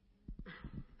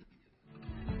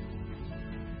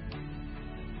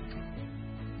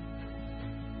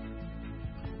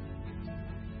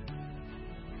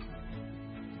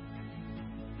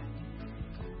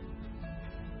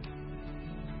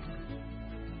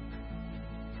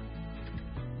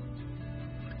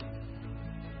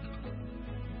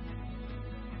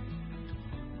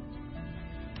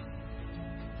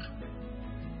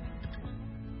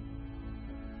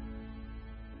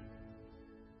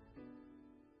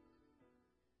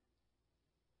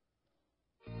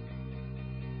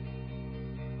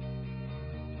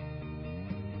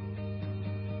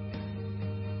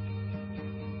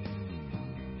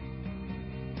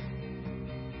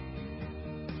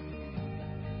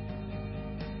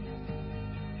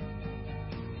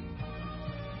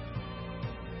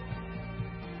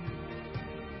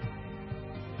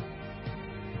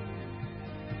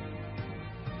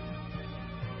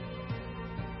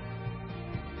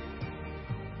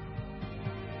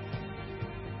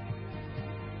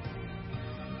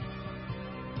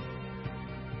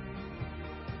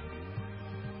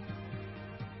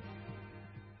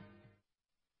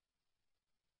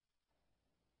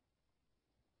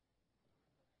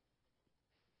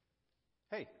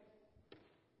 Hey.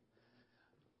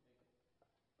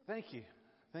 Thank you.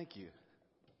 Thank you.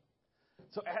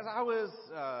 So as I was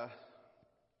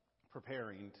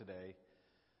preparing today,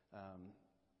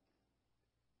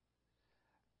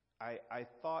 I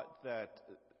thought that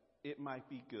it might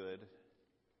be good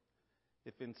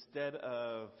if instead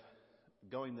of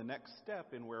going the next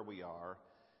step in where we are,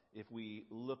 if we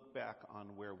look back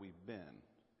on where we've been,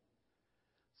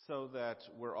 so that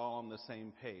we're all on the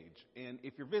same page. And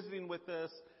if you're visiting with us,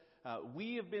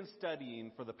 we have been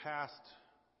studying for the past,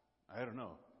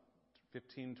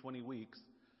 15, 20 weeks,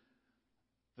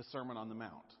 the Sermon on the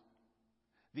Mount.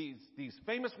 These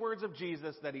famous words of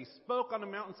Jesus that he spoke on a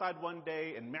mountainside one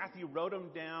day, and Matthew wrote them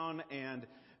down, and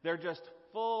they're just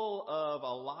full of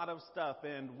a lot of stuff.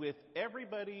 And with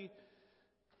everybody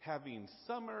having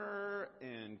summer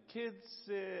and kids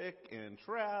sick and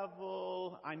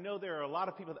travel, I know there are a lot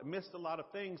of people that missed a lot of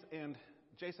things. And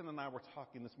Jason and I were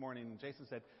talking this morning, and Jason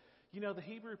said, the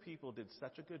Hebrew people did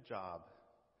such a good job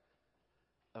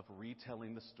of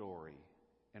retelling the story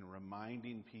and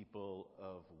reminding people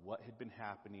of what had been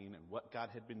happening and what God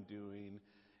had been doing.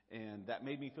 And that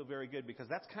made me feel very good because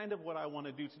that's kind of what I want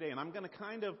to do today. And I'm going to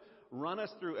kind of run us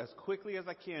through as quickly as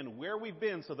I can where we've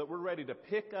been so that we're ready to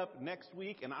pick up next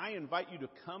week. And I invite you to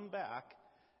come back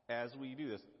as we do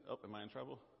this. Oh, am I in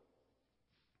trouble?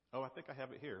 Oh, I think I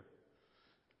have it here.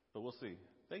 But we'll see.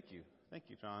 Thank you. Thank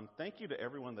you, John. Thank you to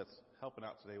everyone that's helping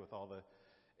out today with all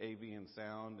the AV and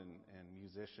sound and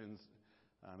musicians.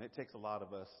 It takes a lot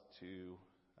of us to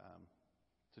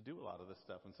do a lot of this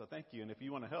stuff. And so thank you. And if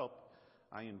you want to help,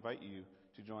 I invite you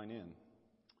to join in.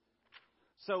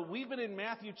 So we've been in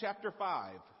Matthew chapter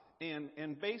 5.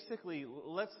 And basically,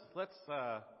 let's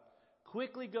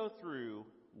quickly go through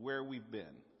where we've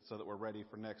been so that we're ready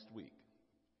for next week.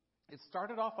 It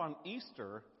started off on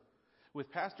Easter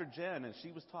with Pastor Jen, and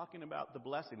she was talking about the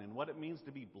blessing and what it means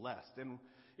to be blessed. And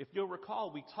if you'll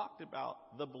recall, we talked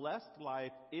about the blessed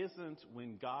life isn't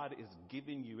when God is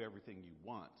giving you everything you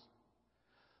want.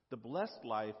 The blessed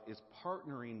life is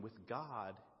partnering with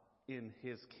God in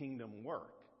His kingdom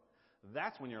work.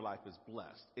 That's when your life is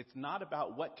blessed. It's not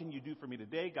about what can you do for me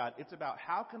today, God. It's about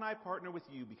how can I partner with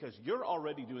you because you're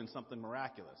already doing something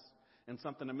miraculous and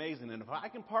something amazing. And if I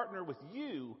can partner with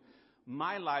you,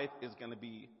 my life is going to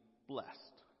be blessed.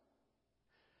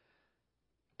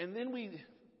 And then we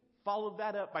followed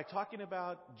that up by talking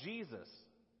about Jesus.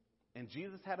 And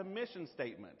Jesus had a mission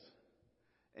statement.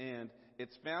 And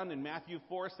it's found in Matthew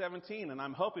 4:17. And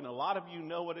I'm hoping a lot of you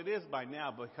know what it is by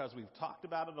now because we've talked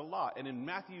about it a lot. And in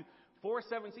Matthew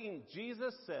 4:17,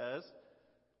 Jesus says,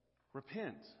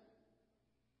 repent.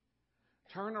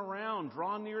 Turn around,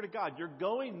 draw near to God. You're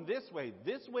going this way.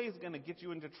 This way is going to get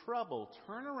you into trouble.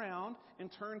 Turn around and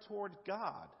turn toward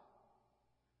God.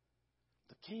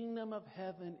 The kingdom of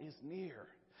heaven is near.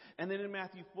 And then in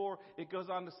Matthew 4, it goes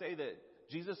on to say that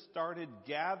Jesus started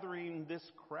gathering this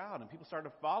crowd and people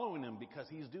started following him because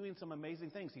he's doing some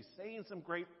amazing things. He's saying some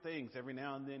great things. Every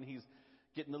now and then he's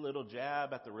getting a little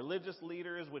jab at the religious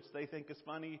leaders, which they think is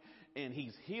funny. And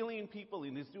he's healing people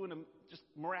and he's doing just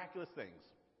miraculous things.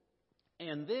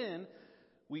 And then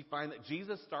we find that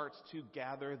Jesus starts to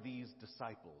gather these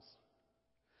disciples.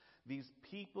 These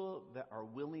people that are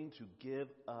willing to give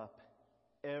up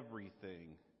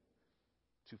everything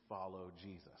to follow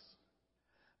Jesus.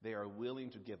 They are willing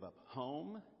to give up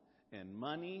home and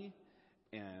money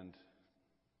and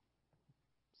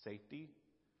safety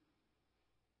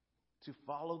to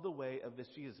follow the way of this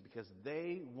Jesus because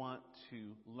they want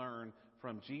to learn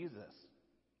from Jesus.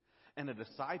 And a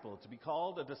disciple, to be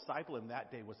called a disciple in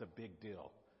that day was a big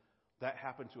deal. That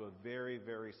happened to a very,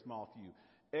 very small few.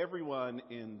 Everyone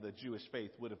in the Jewish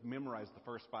faith would have memorized the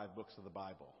first 5 books of the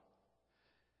Bible.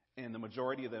 And the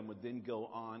majority of them would then go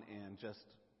on and just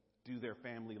do their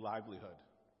family livelihood.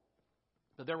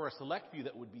 But there were a select few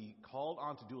that would be called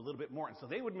on to do a little bit more. And so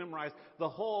they would memorize the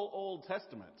whole Old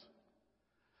Testament.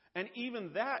 And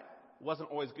even that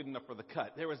wasn't always good enough for the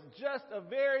cut. There was just a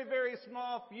very, very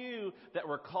small few that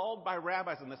were called by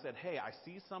rabbis and they said, hey, I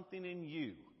see something in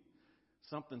you,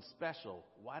 something special.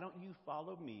 Why don't you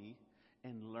follow me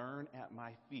and learn at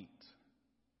my feet?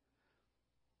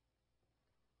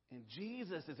 And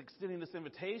Jesus is extending this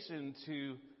invitation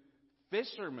to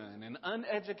fishermen and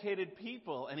uneducated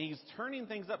people, and he's turning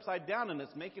things upside down, and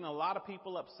it's making a lot of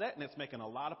people upset, and it's making a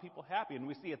lot of people happy. And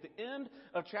we see at the end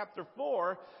of chapter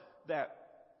 4 that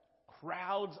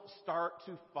crowds start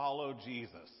to follow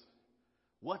Jesus.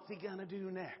 What's he going to do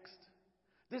next?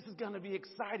 This is going to be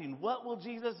exciting. What will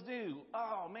Jesus do?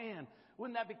 Oh, man,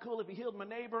 wouldn't that be cool if he healed my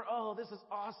neighbor? Oh, this is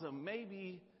awesome.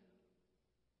 Maybe... ...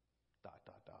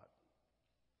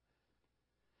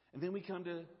 And then we come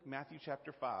to Matthew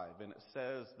chapter 5, and it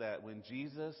says that when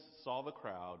Jesus saw the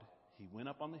crowd, he went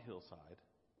up on the hillside,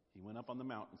 he went up on the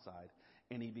mountainside,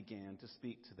 and he began to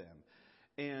speak to them.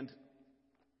 And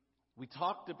we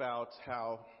talked about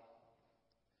how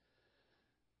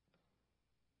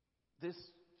this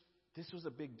was a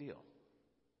big deal.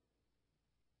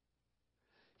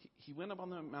 He went up on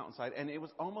the mountainside, and it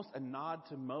was almost a nod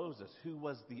to Moses, who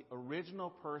was the original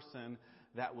person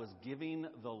that was giving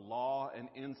the law and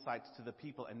insights to the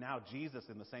people. And now Jesus,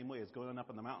 in the same way, is going up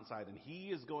on the mountainside, and he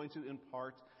is going to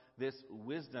impart this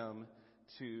wisdom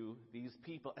to these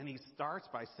people. And he starts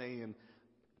by saying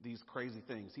these crazy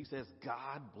things. He says,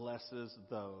 God blesses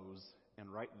those.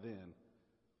 And right then,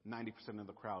 90% of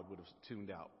the crowd would have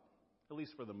tuned out, at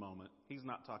least for the moment. He's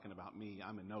not talking about me.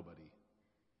 I'm a nobody.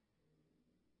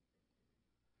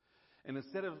 And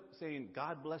instead of saying,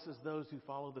 God blesses those who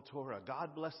follow the Torah,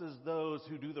 God blesses those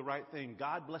who do the right thing,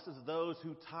 God blesses those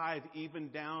who tithe even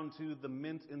down to the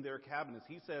mint in their cabinets,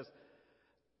 he says,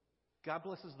 God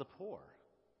blesses the poor.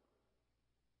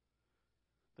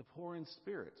 the poor in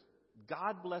spirit.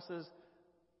 God blesses.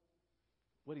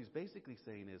 What he's basically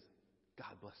saying is,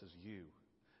 God blesses you.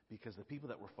 Because the people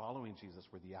that were following Jesus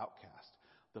were the outcast,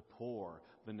 the poor,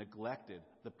 the neglected,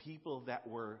 the people that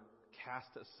were cast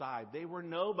aside. They were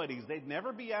nobodies. They'd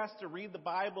never be asked to read the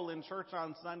Bible in church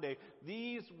on Sunday.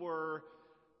 These were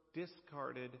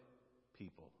discarded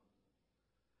people.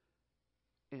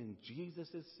 And Jesus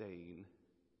is saying,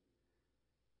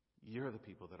 you're the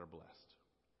people that are blessed.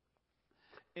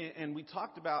 And we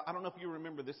talked about, I don't know if you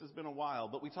remember, this has been a while,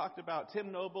 but we talked about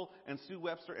Tim Noble and Sue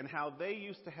Webster and how they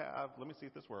used to have, let me see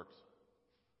if this works.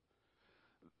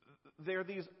 They're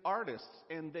these artists,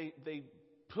 and they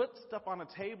put stuff on a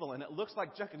table, and it looks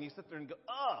like junk, and you sit there and go,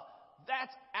 oh,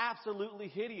 that's absolutely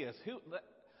hideous.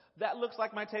 That looks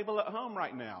like my table at home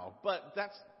right now, but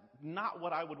that's not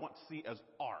what I would want to see as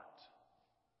art.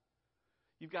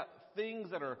 You've got things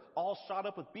that are all shot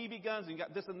up with BB guns, and you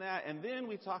got this and that, and then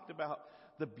we talked about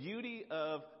the beauty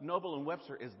of Noble and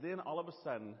Webster is then all of a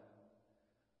sudden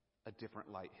a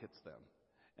different light hits them.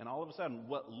 And all of a sudden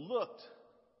what looked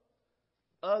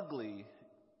ugly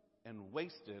and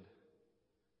wasted,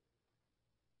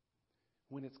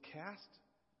 when it's cast,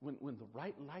 when the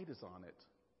right light is on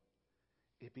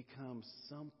it, it becomes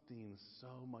something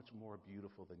so much more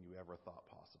beautiful than you ever thought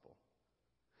possible.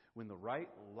 When the right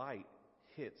light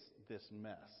hits this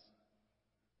mess,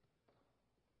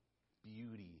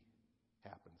 beauty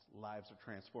happens. Lives are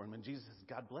transformed. And Jesus says,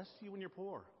 God bless you when you're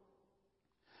poor.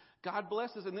 God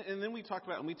blesses. And then we talked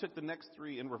about, and we took the next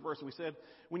three in reverse. And we said,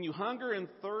 when you hunger and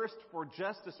thirst for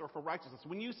justice or for righteousness,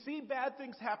 when you see bad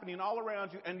things happening all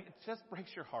around you and it just breaks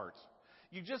your heart,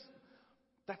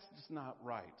 that's just not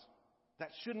right. That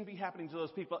shouldn't be happening to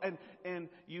those people. And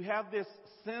you have this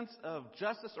sense of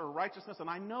justice or righteousness, and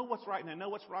I know what's right and I know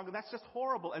what's wrong, and that's just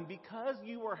horrible. And because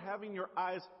you are having your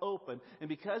eyes open, and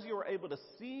because you are able to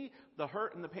see the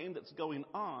hurt and the pain that's going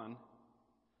on,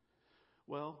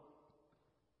 well,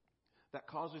 that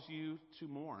causes you to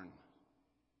mourn.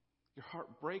 Your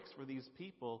heart breaks for these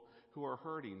people who are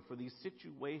hurting, for these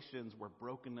situations where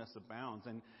brokenness abounds.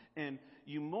 And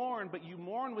you mourn, but you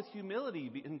mourn with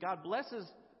humility, and God blesses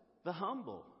the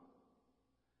humble.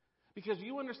 Because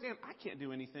you understand, I can't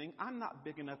do anything. I'm not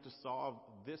big enough to solve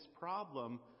this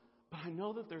problem, but I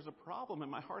know that there's a problem, and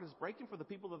my heart is breaking for the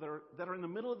people that are in the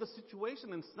middle of the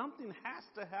situation, and something has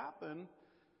to happen.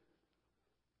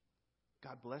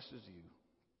 God blesses you.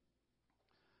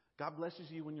 God blesses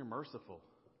you when you're merciful.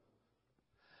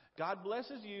 God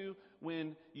blesses you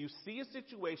when you see a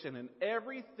situation and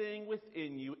everything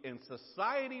within you and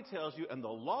society tells you and the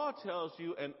law tells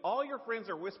you and all your friends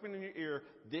are whispering in your ear,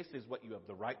 this is what you have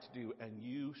the right to do, and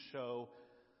you show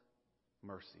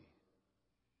mercy.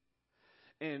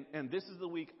 And this is the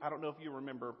week, I don't know if you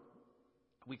remember,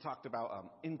 we talked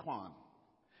about Inquan.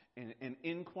 And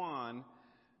Inquan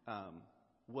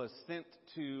was sent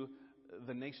to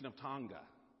the nation of Tonga.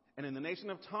 And in the nation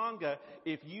of Tonga,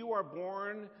 if you are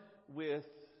born with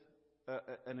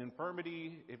an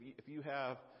infirmity, if you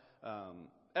have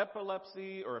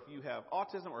epilepsy, or if you have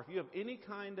autism, or if you have any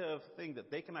kind of thing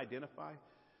that they can identify,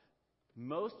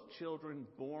 most children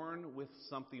born with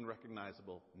something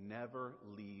recognizable never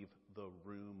leave the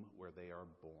room where they are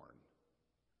born.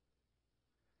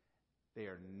 They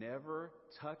are never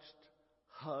touched,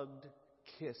 hugged,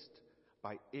 kissed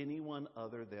by anyone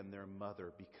other than their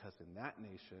mother, because in that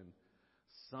nation,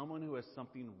 someone who has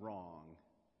something wrong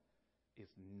is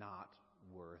not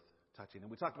worth touching.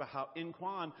 And we talked about how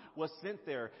Inquan was sent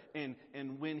there, and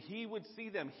when he would see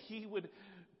them, he would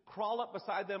crawl up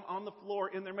beside them on the floor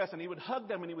in their mess, and he would hug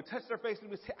them, and he would touch their face, and he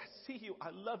would say, I see you,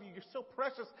 I love you, you're so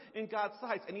precious in God's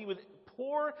sight. And he would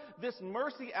pour this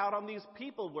mercy out on these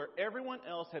people where everyone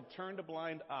else had turned a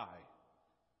blind eye.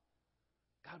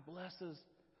 God blesses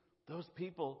those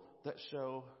people that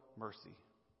show mercy.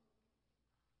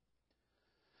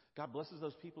 God blesses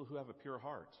those people who have a pure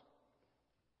heart.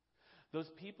 Those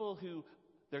people who,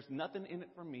 there's nothing in it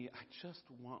for me, I just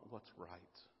want what's right.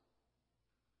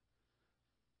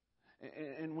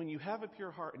 And when you have a pure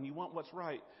heart and you want what's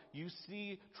right, you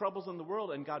see troubles in the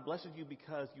world, and God blesses you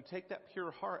because you take that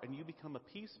pure heart and you become a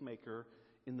peacemaker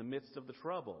in the midst of the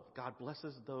trouble. God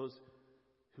blesses those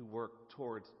who work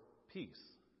towards peace.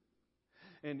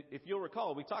 And if you'll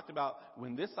recall, we talked about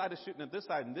when this side is shooting at this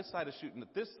side and this side is shooting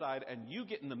at this side, and you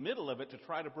get in the middle of it to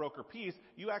try to broker peace,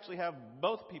 you actually have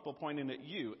both people pointing at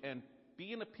you. And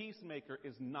being a peacemaker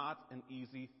is not an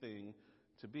easy thing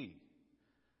to be.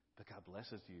 But God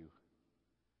blesses you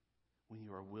when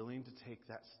you are willing to take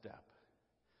that step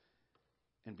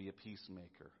and be a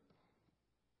peacemaker.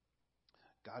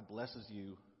 God blesses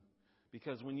you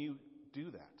because when you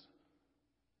do that,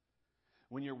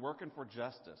 when you're working for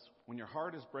justice, when your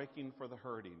heart is breaking for the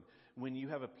hurting, when you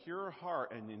have a pure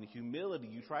heart and in humility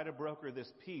you try to broker this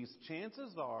peace,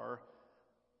 chances are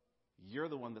you're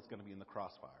the one that's going to be in the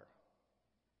crossfire.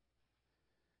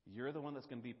 You're the one that's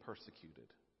going to be persecuted.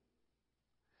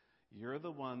 You're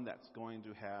the one that's going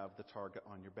to have the target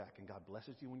on your back. And God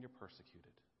blesses you when you're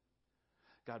persecuted.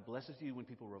 God blesses you when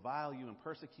people revile you and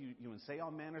persecute you and say all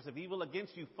manners of evil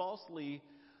against you falsely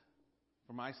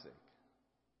for my sake.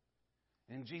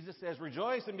 And Jesus says,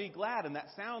 rejoice and be glad. And that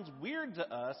sounds weird to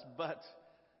us, but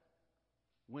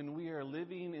when we are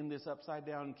living in this upside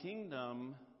down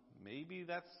kingdom, maybe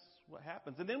that's what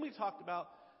happens. And then we talked about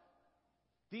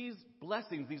these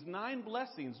blessings, these 9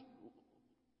 blessings.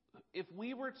 If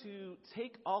we were to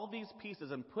take all these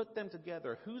pieces and put them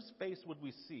together, whose face would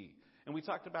we see? And we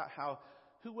talked about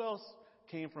who else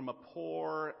came from a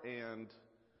poor and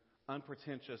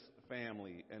unpretentious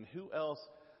family, and who else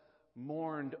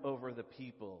mourned over the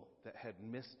people that had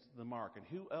missed the mark, and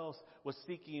who else was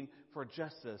seeking for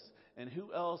justice, and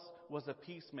who else was a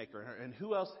peacemaker, and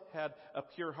who else had a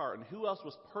pure heart, and who else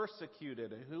was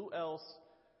persecuted, and who else.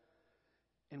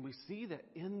 And we see that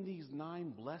in these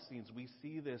 9 blessings, we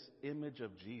see this image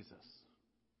of Jesus,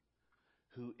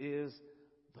 who is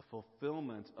the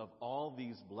fulfillment of all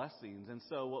these blessings. And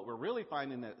so what we're really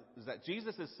finding is that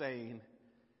Jesus is saying,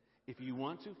 if you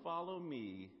want to follow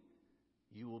me,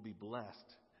 you will be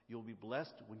blessed. You'll be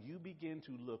blessed when you begin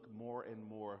to look more and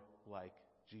more like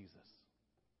Jesus.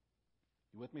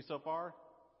 You with me so far?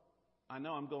 I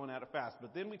know I'm going at it fast,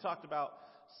 but then we talked about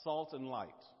salt and light.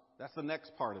 That's the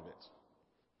next part of it.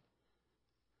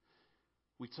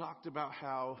 We talked about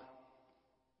how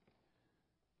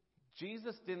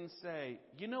Jesus didn't say,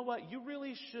 you know what, you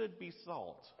really should be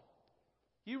salt.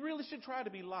 You really should try to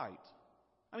be light.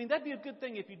 I mean, that'd be a good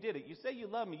thing if you did it. You say you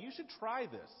love me, you should try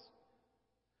this.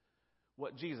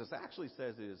 What Jesus actually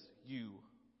says is, you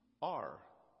are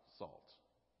salt.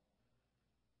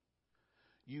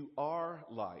 You are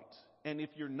light. And if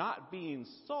you're not being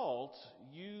salt,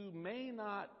 you may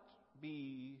not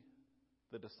be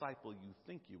the disciple you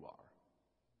think you are.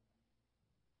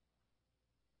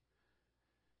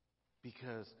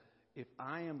 Because if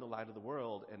I am the light of the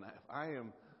world, and if I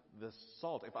am the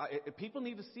salt, if people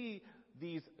need to see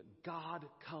these God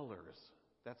colors,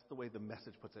 that's the way the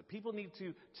message puts it. People need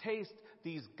to taste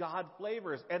these God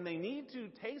flavors, and they need to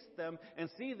taste them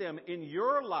and see them in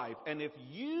your life. And if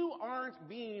you aren't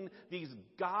being these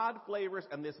God flavors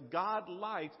and this God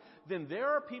light, then there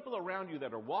are people around you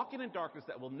that are walking in darkness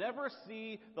that will never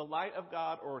see the light of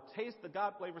God or taste the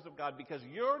God flavors of God because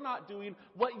you're not doing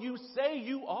what you say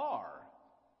you are.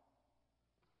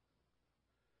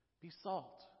 Be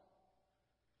salt.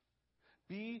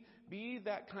 Be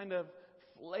that kind of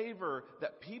flavor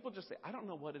that people just say, I don't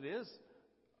know what it is.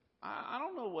 I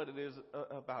don't know what it is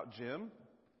about Jim.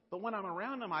 But when I'm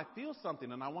around him, I feel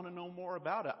something and I want to know more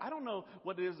about it. I don't know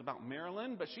what it is about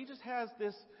Marilyn, but she just has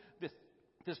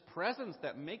this presence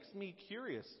that makes me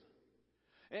curious.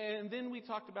 And then we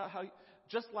talked about how,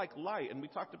 just like light, and we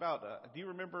talked about, do you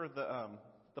remember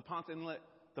the Ponce Inlet,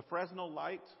 the Fresno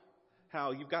light?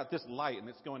 How you've got this light and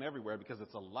it's going everywhere because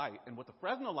it's a light. And what the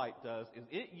Fresno light does is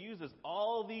it uses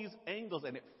all these angles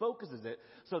and it focuses it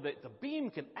so that the beam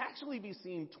can actually be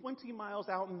seen 20 miles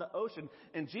out in the ocean.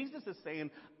 And Jesus is saying,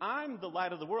 I'm the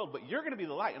light of the world, but you're going to be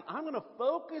the light. And I'm going to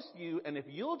focus you. And if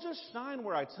you'll just shine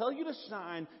where I tell you to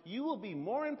shine, you will be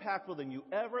more impactful than you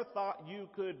ever thought you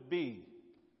could be.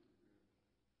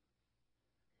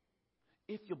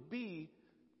 If you'll be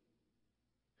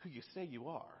who you say you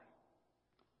are.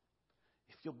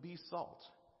 If you'll be salt,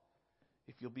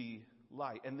 if you'll be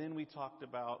light. And then we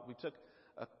took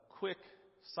a quick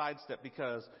sidestep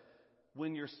because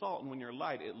when you're salt and when you're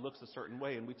light, it looks a certain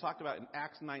way. And we talked about in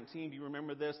Acts 19, do you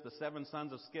remember this? The 7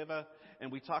 sons of Sceva.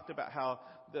 And we talked about how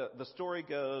the story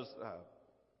goes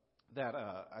that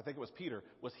I think it was Peter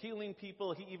was healing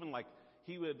people.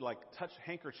 He would touch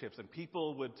handkerchiefs and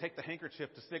people would take the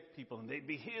handkerchief to sick people and they'd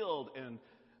be healed. And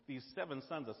these 7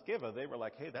 sons of Sceva, they were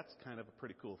like, hey, that's kind of a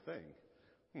pretty cool thing.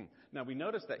 Now, we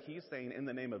notice that he's saying in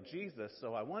the name of Jesus,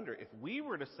 so I wonder if we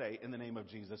were to say in the name of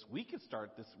Jesus, we could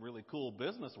start this really cool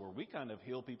business where we kind of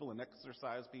heal people and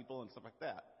exorcise people and stuff like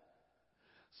that.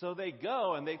 So they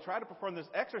go and they try to perform this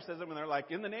exorcism and they're like,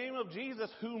 in the name of Jesus,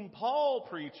 whom Paul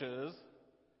preaches.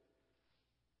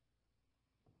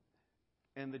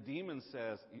 And the demon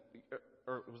says,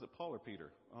 or was it Paul or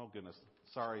Peter? Oh, goodness.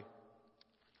 Sorry.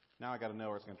 Now I got to know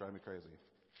or it's going to drive me crazy.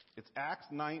 It's Acts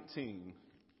 19.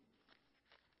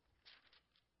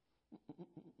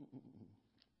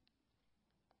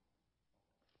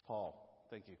 Paul.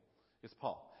 Thank you. It's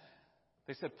Paul.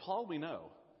 They said, Paul we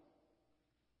know.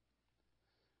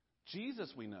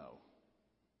 Jesus we know.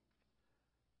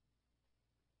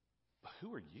 But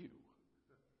who are you?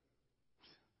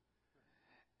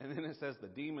 And then it says the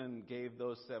demon gave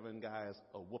those 7 guys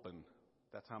a whooping.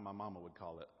 That's how my mama would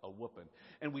call it, a whooping.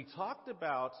 And we talked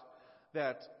about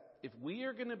that if we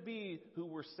are going to be who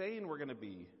we're saying we're going to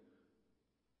be,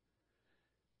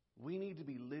 we need to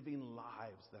be living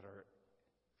lives that are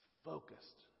focused.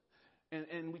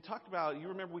 And we talked about, you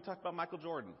remember we talked about Michael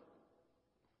Jordan.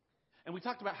 And we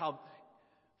talked about how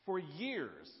for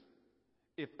years,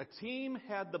 if a team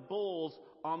had the Bulls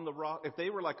on the rock, if they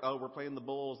were like, oh, we're playing the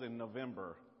Bulls in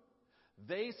November,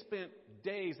 they spent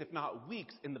days, if not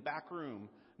weeks, in the back room,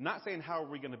 not saying how are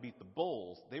we going to beat the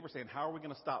Bulls. They were saying, how are we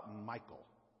going to stop Michael?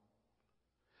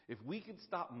 If we can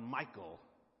stop Michael,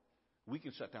 we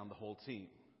can shut down the whole team.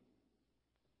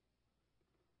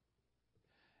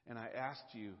 And I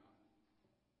asked you,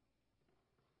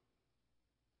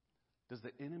 does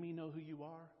the enemy know who you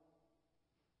are?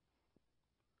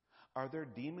 Are there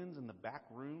demons in the back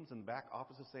rooms and back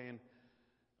offices saying,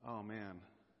 oh man,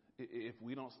 if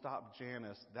we don't stop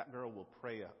Janice, that girl will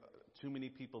pray too many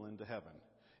people into heaven.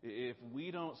 If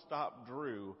we don't stop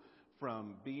Drew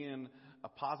from being a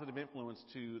positive influence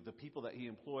to the people that he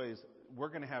employs, we're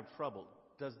going to have trouble.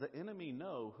 Does the enemy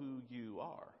know who you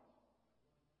are?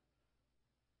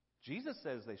 Jesus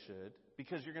says they should,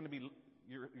 because you're going to be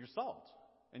your salt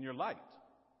and your light.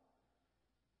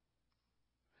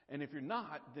 And if you're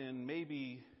not, then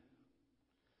maybe,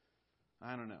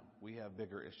 I don't know, we have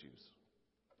bigger issues.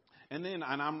 And then,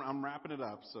 and I'm wrapping it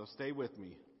up, so stay with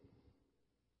me.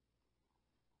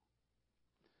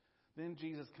 Then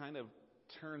Jesus kind of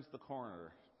turns the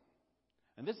corner.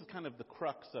 And this is kind of the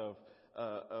crux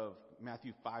of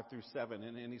Matthew 5 through 7.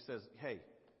 And he says, hey,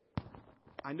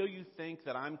 I know you think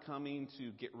that I'm coming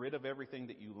to get rid of everything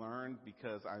that you learned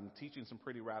because I'm teaching some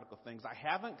pretty radical things. I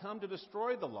haven't come to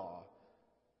destroy the law.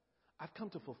 I've come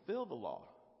to fulfill the law.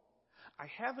 I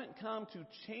haven't come to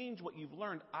change what you've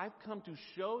learned. I've come to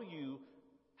show you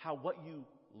how what you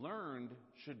learned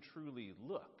should truly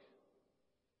look.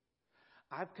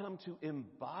 I've come to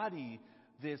embody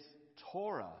this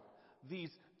Torah,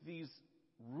 these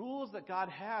rules that God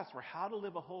has for how to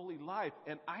live a holy life.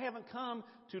 And I haven't come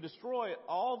to destroy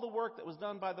all the work that was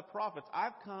done by the prophets.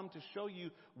 I've come to show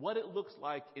you what it looks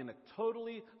like in a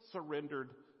totally surrendered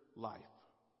life.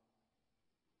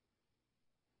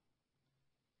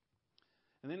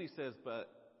 And then he says, but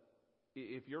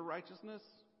if your righteousness,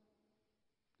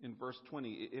 in verse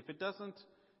 20, if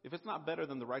it's not better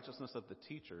than the righteousness of the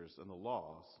teachers and the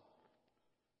laws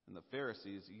and the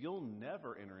Pharisees, you'll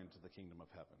never enter into the kingdom of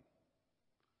heaven.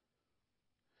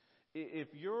 If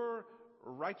your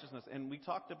righteousness, and we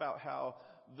talked about how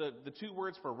the 2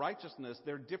 words for righteousness,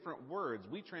 they're different words.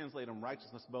 We translate them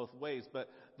righteousness both ways, but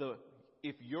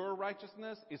if your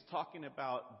righteousness is talking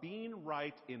about being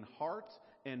right in heart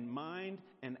and mind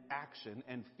and action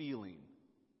and feeling,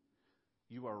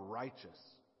 you are righteous.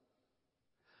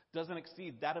 Doesn't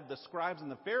exceed that of the scribes and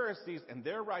the Pharisees and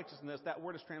their righteousness. That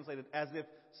word is translated as if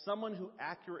someone who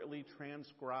accurately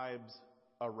transcribes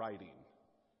a writing.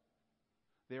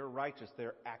 They're righteous,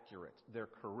 they're accurate, they're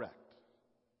correct.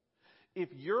 If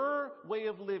your way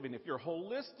of living, if you're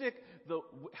holistic,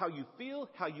 how you feel,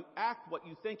 how you act, what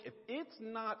you think, if it's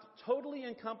not totally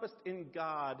encompassed in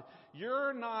God,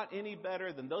 you're not any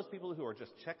better than those people who are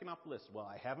just checking off lists. Well,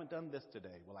 I haven't done this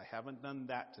today. Well, I haven't done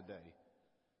that today.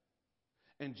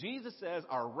 And Jesus says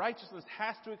our righteousness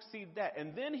has to exceed that.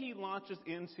 And then he launches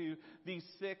into these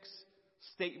 6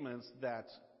 statements that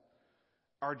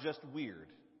are just weird.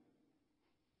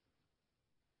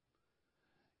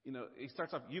 You know, he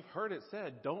starts off, you've heard it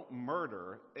said, don't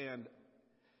murder. And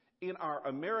in our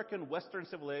American Western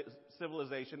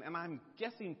civilization, and I'm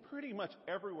guessing pretty much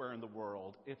everywhere in the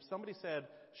world, if somebody said,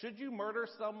 should you murder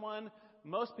someone?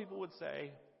 Most people would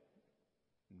say,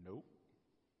 nope.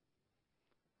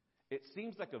 It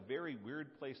seems like a very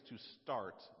weird place to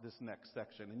start this next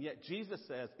section. And yet Jesus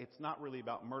says it's not really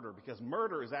about murder, because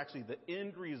murder is actually the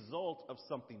end result of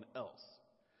something else.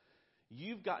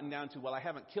 You've gotten down to, well, I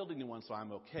haven't killed anyone, so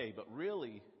I'm okay. But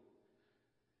really,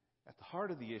 at the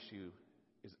heart of the issue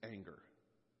is anger.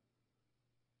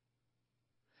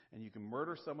 And you can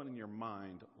murder someone in your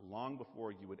mind long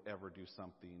before you would ever do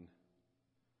something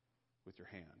with your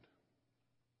hand.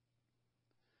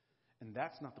 And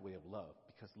that's not the way of love,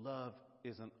 because love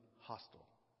isn't hostile.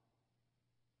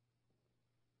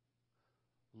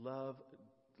 Love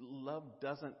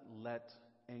doesn't let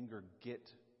anger get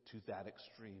to that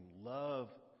extreme. Love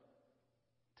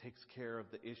takes care of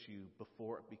the issue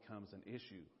before it becomes an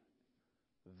issue.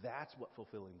 That's what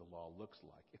fulfilling the law looks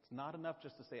like. It's not enough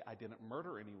just to say, I didn't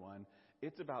murder anyone.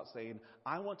 It's about saying,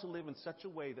 I want to live in such a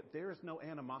way that there is no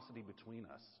animosity between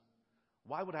us.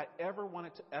 Why would I ever want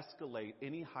it to escalate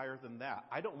any higher than that?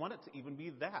 I don't want it to even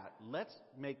be that. Let's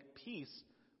make peace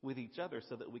with each other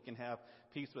so that we can have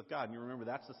peace with God. And you remember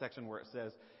that's the section where it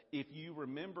says, if you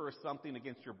remember something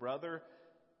against your brother,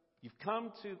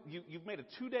 you've made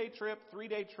a 2-day trip,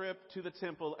 3-day trip to the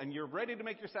temple, and you're ready to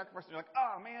make your sacrifice. And you're like,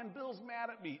 oh man, Bill's mad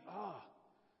at me. Oh,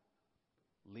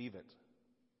 leave it.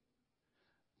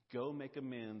 Go make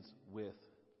amends with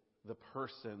the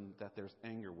person that there's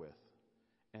anger with,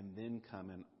 and then come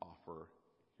and offer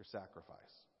your sacrifice.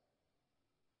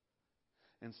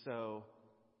 And so,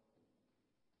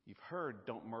 you've heard,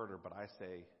 don't murder, but I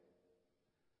say,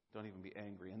 don't even be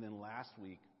angry. And then last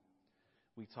week,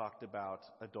 we talked about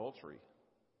adultery.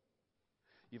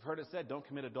 You've heard it said, don't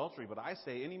commit adultery, but I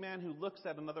say, any man who looks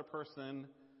at another person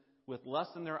with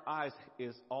lust in their eyes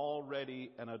is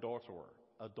already an adulterer.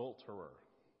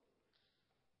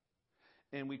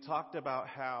 And we talked about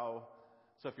how,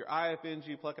 so if your eye offends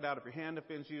you, pluck it out. If your hand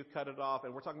offends you, cut it off.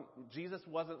 And we're talking, Jesus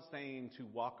wasn't saying to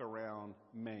walk around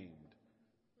maimed.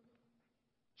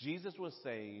 Jesus was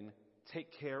saying, take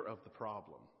care of the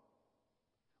problem,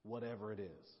 whatever it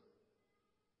is.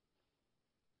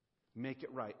 Make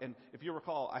it right. And if you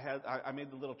recall, I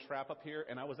made the little trap up here,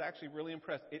 and I was actually really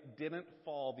impressed. It didn't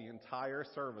fall the entire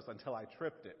service until I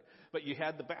tripped it. But you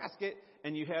had the basket,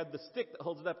 and you had the stick that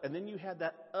holds it up, and then you had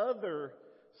that other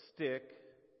stick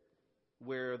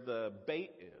where the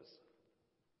bait is.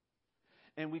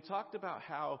 And we talked about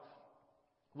how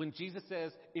when Jesus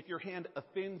says, if your hand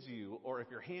offends you, or if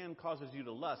your hand causes you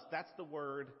to lust, that's the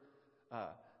word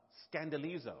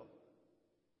scandalizo.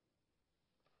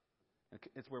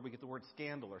 It's where we get the word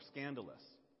scandal or scandalous.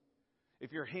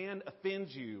 If your hand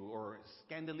offends you, or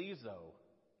scandalizo.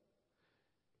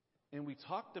 And we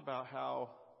talked about how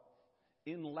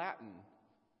in Latin,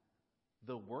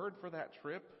 the word for that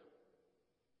trip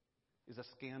is a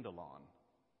scandalon.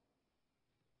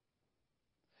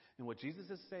 And what Jesus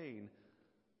is saying,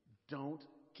 don't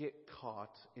get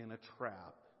caught in a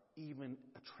trap, even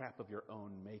a trap of your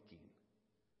own making.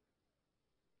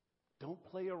 Don't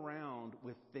play around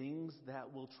with things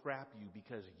that will trap you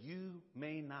because you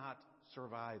may not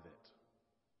survive it.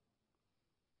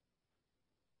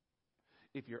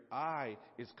 If your eye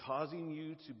is causing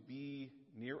you to be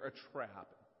near a trap,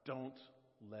 don't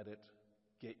let it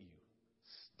get you.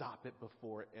 Stop it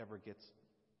before it ever gets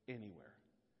anywhere.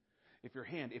 If your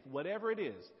hand, if whatever it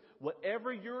is,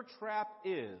 whatever your trap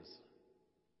is,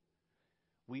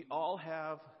 we all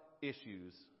have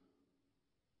issues,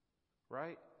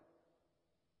 right?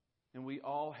 And we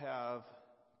all have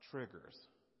triggers.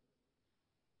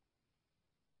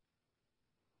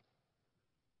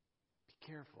 Be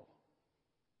careful.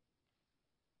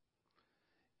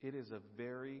 It is a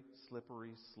very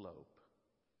slippery slope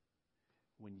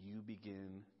when you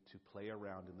begin to play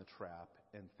around in the trap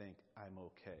and think, I'm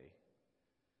okay.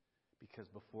 Because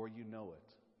before you know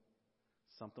it,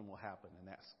 something will happen and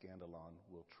that scandalon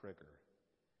will trigger.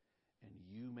 And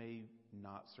you may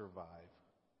not survive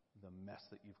the mess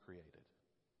that you've created.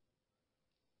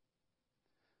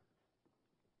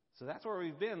 So that's where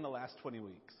we've been the last 20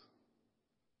 weeks.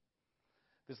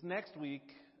 This next week,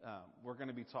 we're going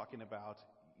to be talking about,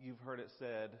 you've heard it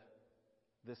said,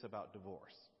 this about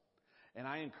divorce. And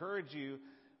I encourage you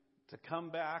to come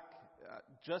back,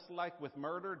 just like with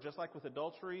murder, just like with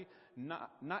adultery,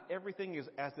 not everything is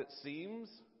as it seems.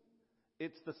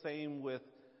 It's the same with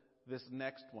this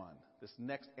next one, this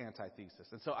next antithesis.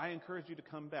 And so I encourage you to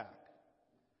come back.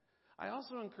 I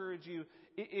also encourage you,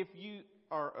 if you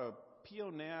are a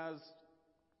Pionaz,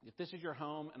 if this is your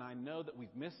home, and I know that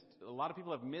a lot of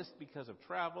people have missed because of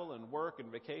travel and work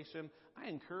and vacation, I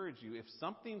encourage you, if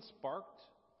something sparked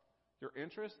your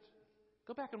interest,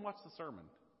 go back and watch the sermon.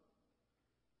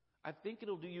 I think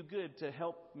it'll do you good to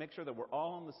help make sure that we're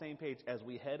all on the same page as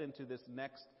we head into this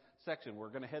next section. We're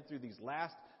going to head through these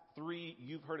last 3,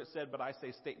 you've heard it said, but I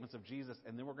say statements of Jesus,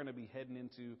 and then we're going to be heading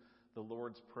into the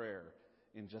Lord's Prayer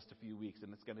in just a few weeks,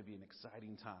 and it's going to be an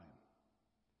exciting time.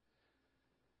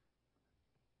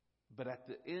 But at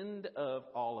the end of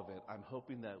all of it, I'm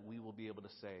hoping that we will be able to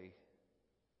say,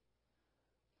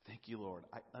 thank you, Lord.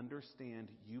 I understand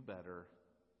you better,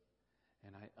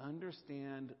 and I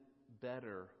understand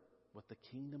better what the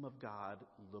kingdom of God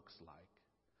looks like.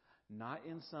 Not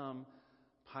in some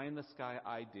pie-in-the-sky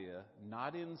idea,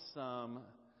 not in some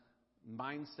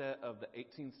mindset of the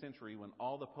 18th century when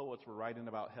all the poets were writing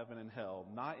about heaven and hell,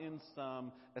 not in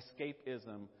some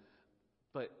escapism,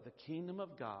 but the kingdom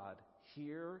of God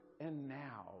here and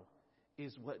now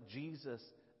is what Jesus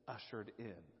ushered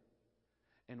in.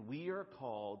 And we are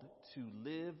called to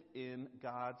live in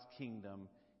God's kingdom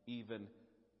even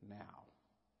now,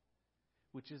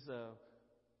 which is a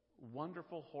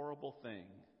wonderful, horrible thing.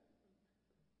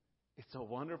 It's a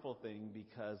wonderful thing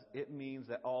because it means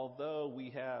that although we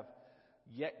have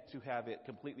yet to have it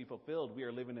completely fulfilled, we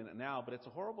are living in it now. But it's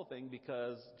a horrible thing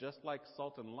because just like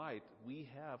salt and light, we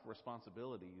have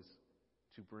responsibilities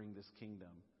to bring this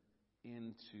kingdom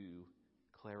into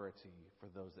clarity for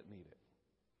those that need it.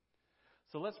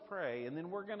 So let's pray, and then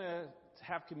we're going to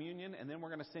have communion, and then we're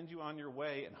going to send you on your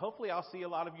way, and hopefully I'll see a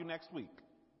lot of you next week.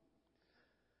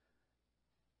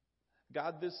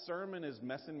 God, this sermon is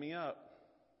messing me up.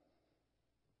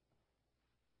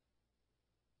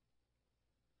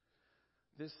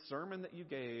 This sermon that you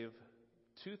gave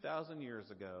 2,000 years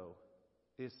ago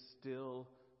is still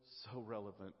so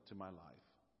relevant to my life.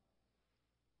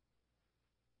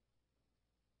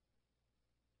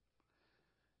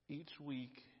 Each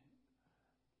week,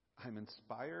 I'm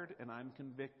inspired and I'm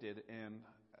convicted, and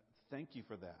thank you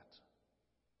for that.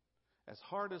 As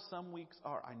hard as some weeks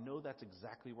are, I know that's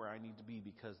exactly where I need to be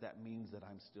because that means that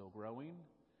I'm still growing.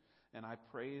 And I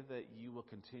pray that you will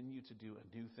continue to do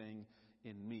a new thing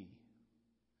in me.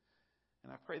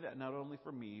 And I pray that not only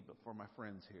for me, but for my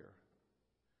friends here,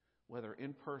 whether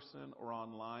in person or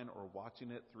online or watching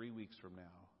it 3 weeks from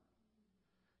now.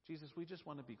 Jesus, we just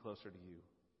want to be closer to you.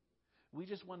 We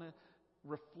just want to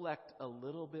reflect a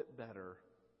little bit better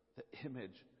the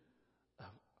image of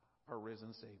our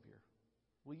risen Savior.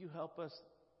 Will you help us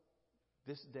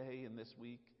this day and this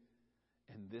week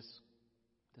and this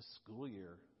school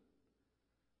year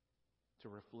to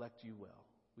reflect you well?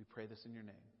 We pray this in your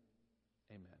name.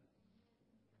 Amen.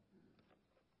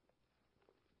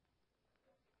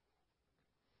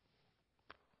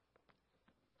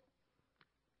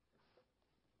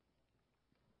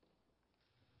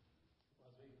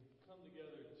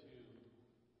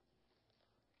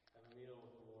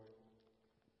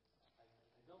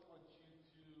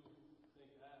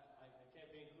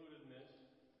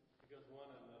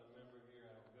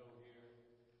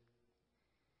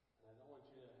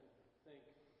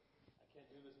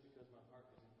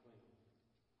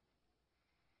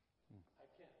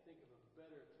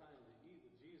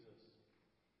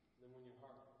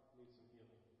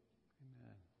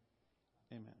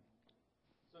 Amen.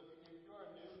 So if you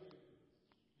are new,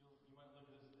 you might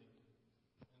look at this and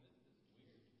think, man, this is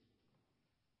weird.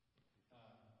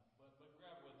 But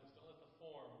grab with us. Don't let the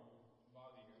form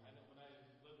bother you. I know when I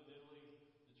lived in Italy,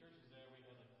 the churches there, we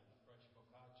had like a fresh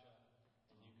focaccia,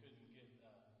 and you couldn't get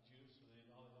juice, so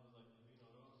all they had was like the vino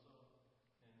rosso,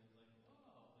 and it's like,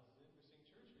 wow, this is an interesting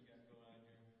church we got going on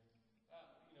here.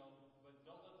 But don't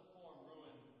let the form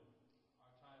ruin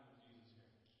our time with Jesus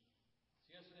here.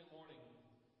 So yesterday morning,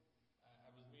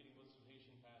 I was meeting with some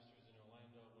Haitian pastors in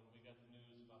Orlando when we got the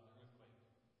news about the earthquake.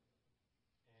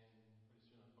 And pretty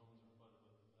soon our phones are flooded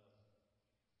with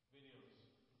videos,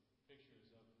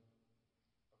 pictures of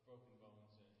broken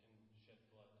bones and shed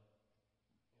blood.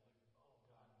 You're like, oh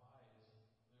God, why is there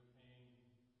pain?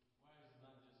 Why is it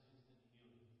not just instant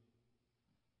healing?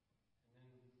 And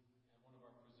then one of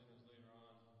our presenters later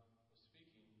on was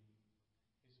speaking.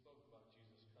 He spoke about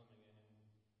Jesus coming in.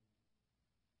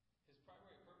 His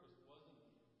primary purpose wasn't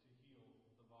to heal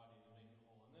the body and make it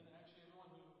whole. And then actually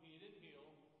everyone who he did heal,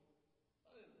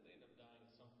 they ended up dying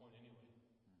at some point anyway.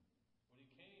 What he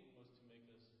came was to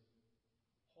make us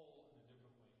whole in a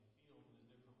different way, healed in a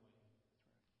different way.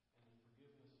 And the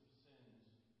forgiveness of sins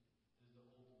is the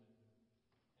ultimate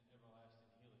and everlasting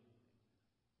healing.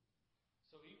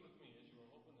 So eat with me as you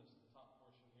will open this top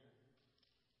portion here.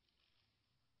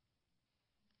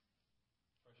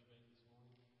 Fresh baked this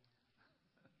morning.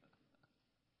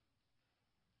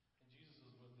 And Jesus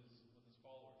was with his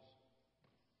followers.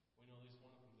 We know at least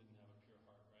one of them didn't have a pure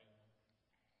heart, right?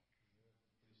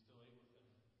 But he still ate with them.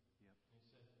 Yep. And he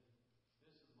said,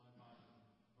 "This is my body."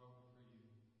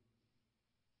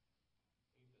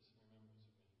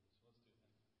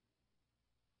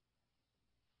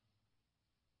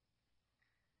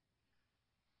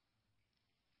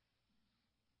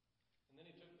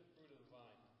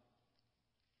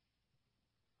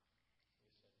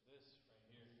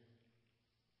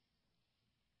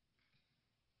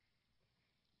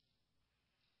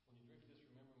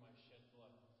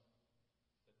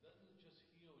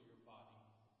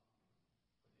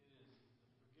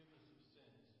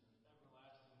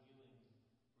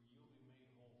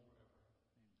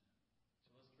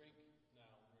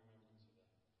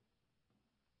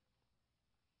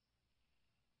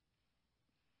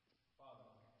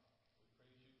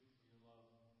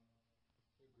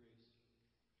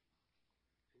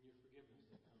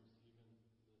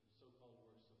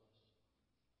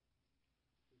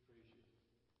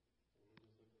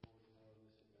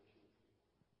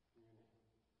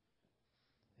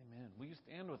 Will you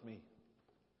stand with me?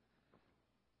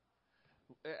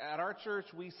 At our church,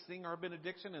 we sing our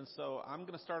benediction, and so I'm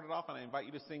going to start it off, and I invite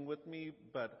you to sing with me,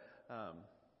 but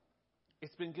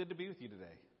it's been good to be with you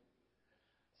today.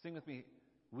 Sing with me.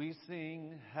 We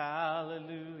sing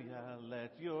hallelujah,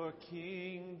 let your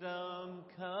kingdom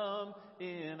come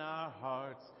in our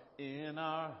hearts, in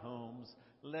our homes.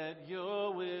 Let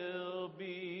your will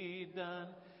be done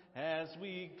as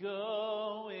we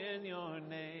go in your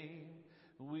name.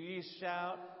 We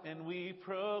shout and we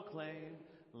proclaim,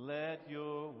 let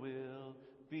your will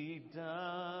be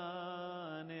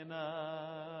done in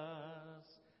us.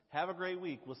 Have a great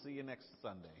week. We'll see you next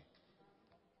Sunday.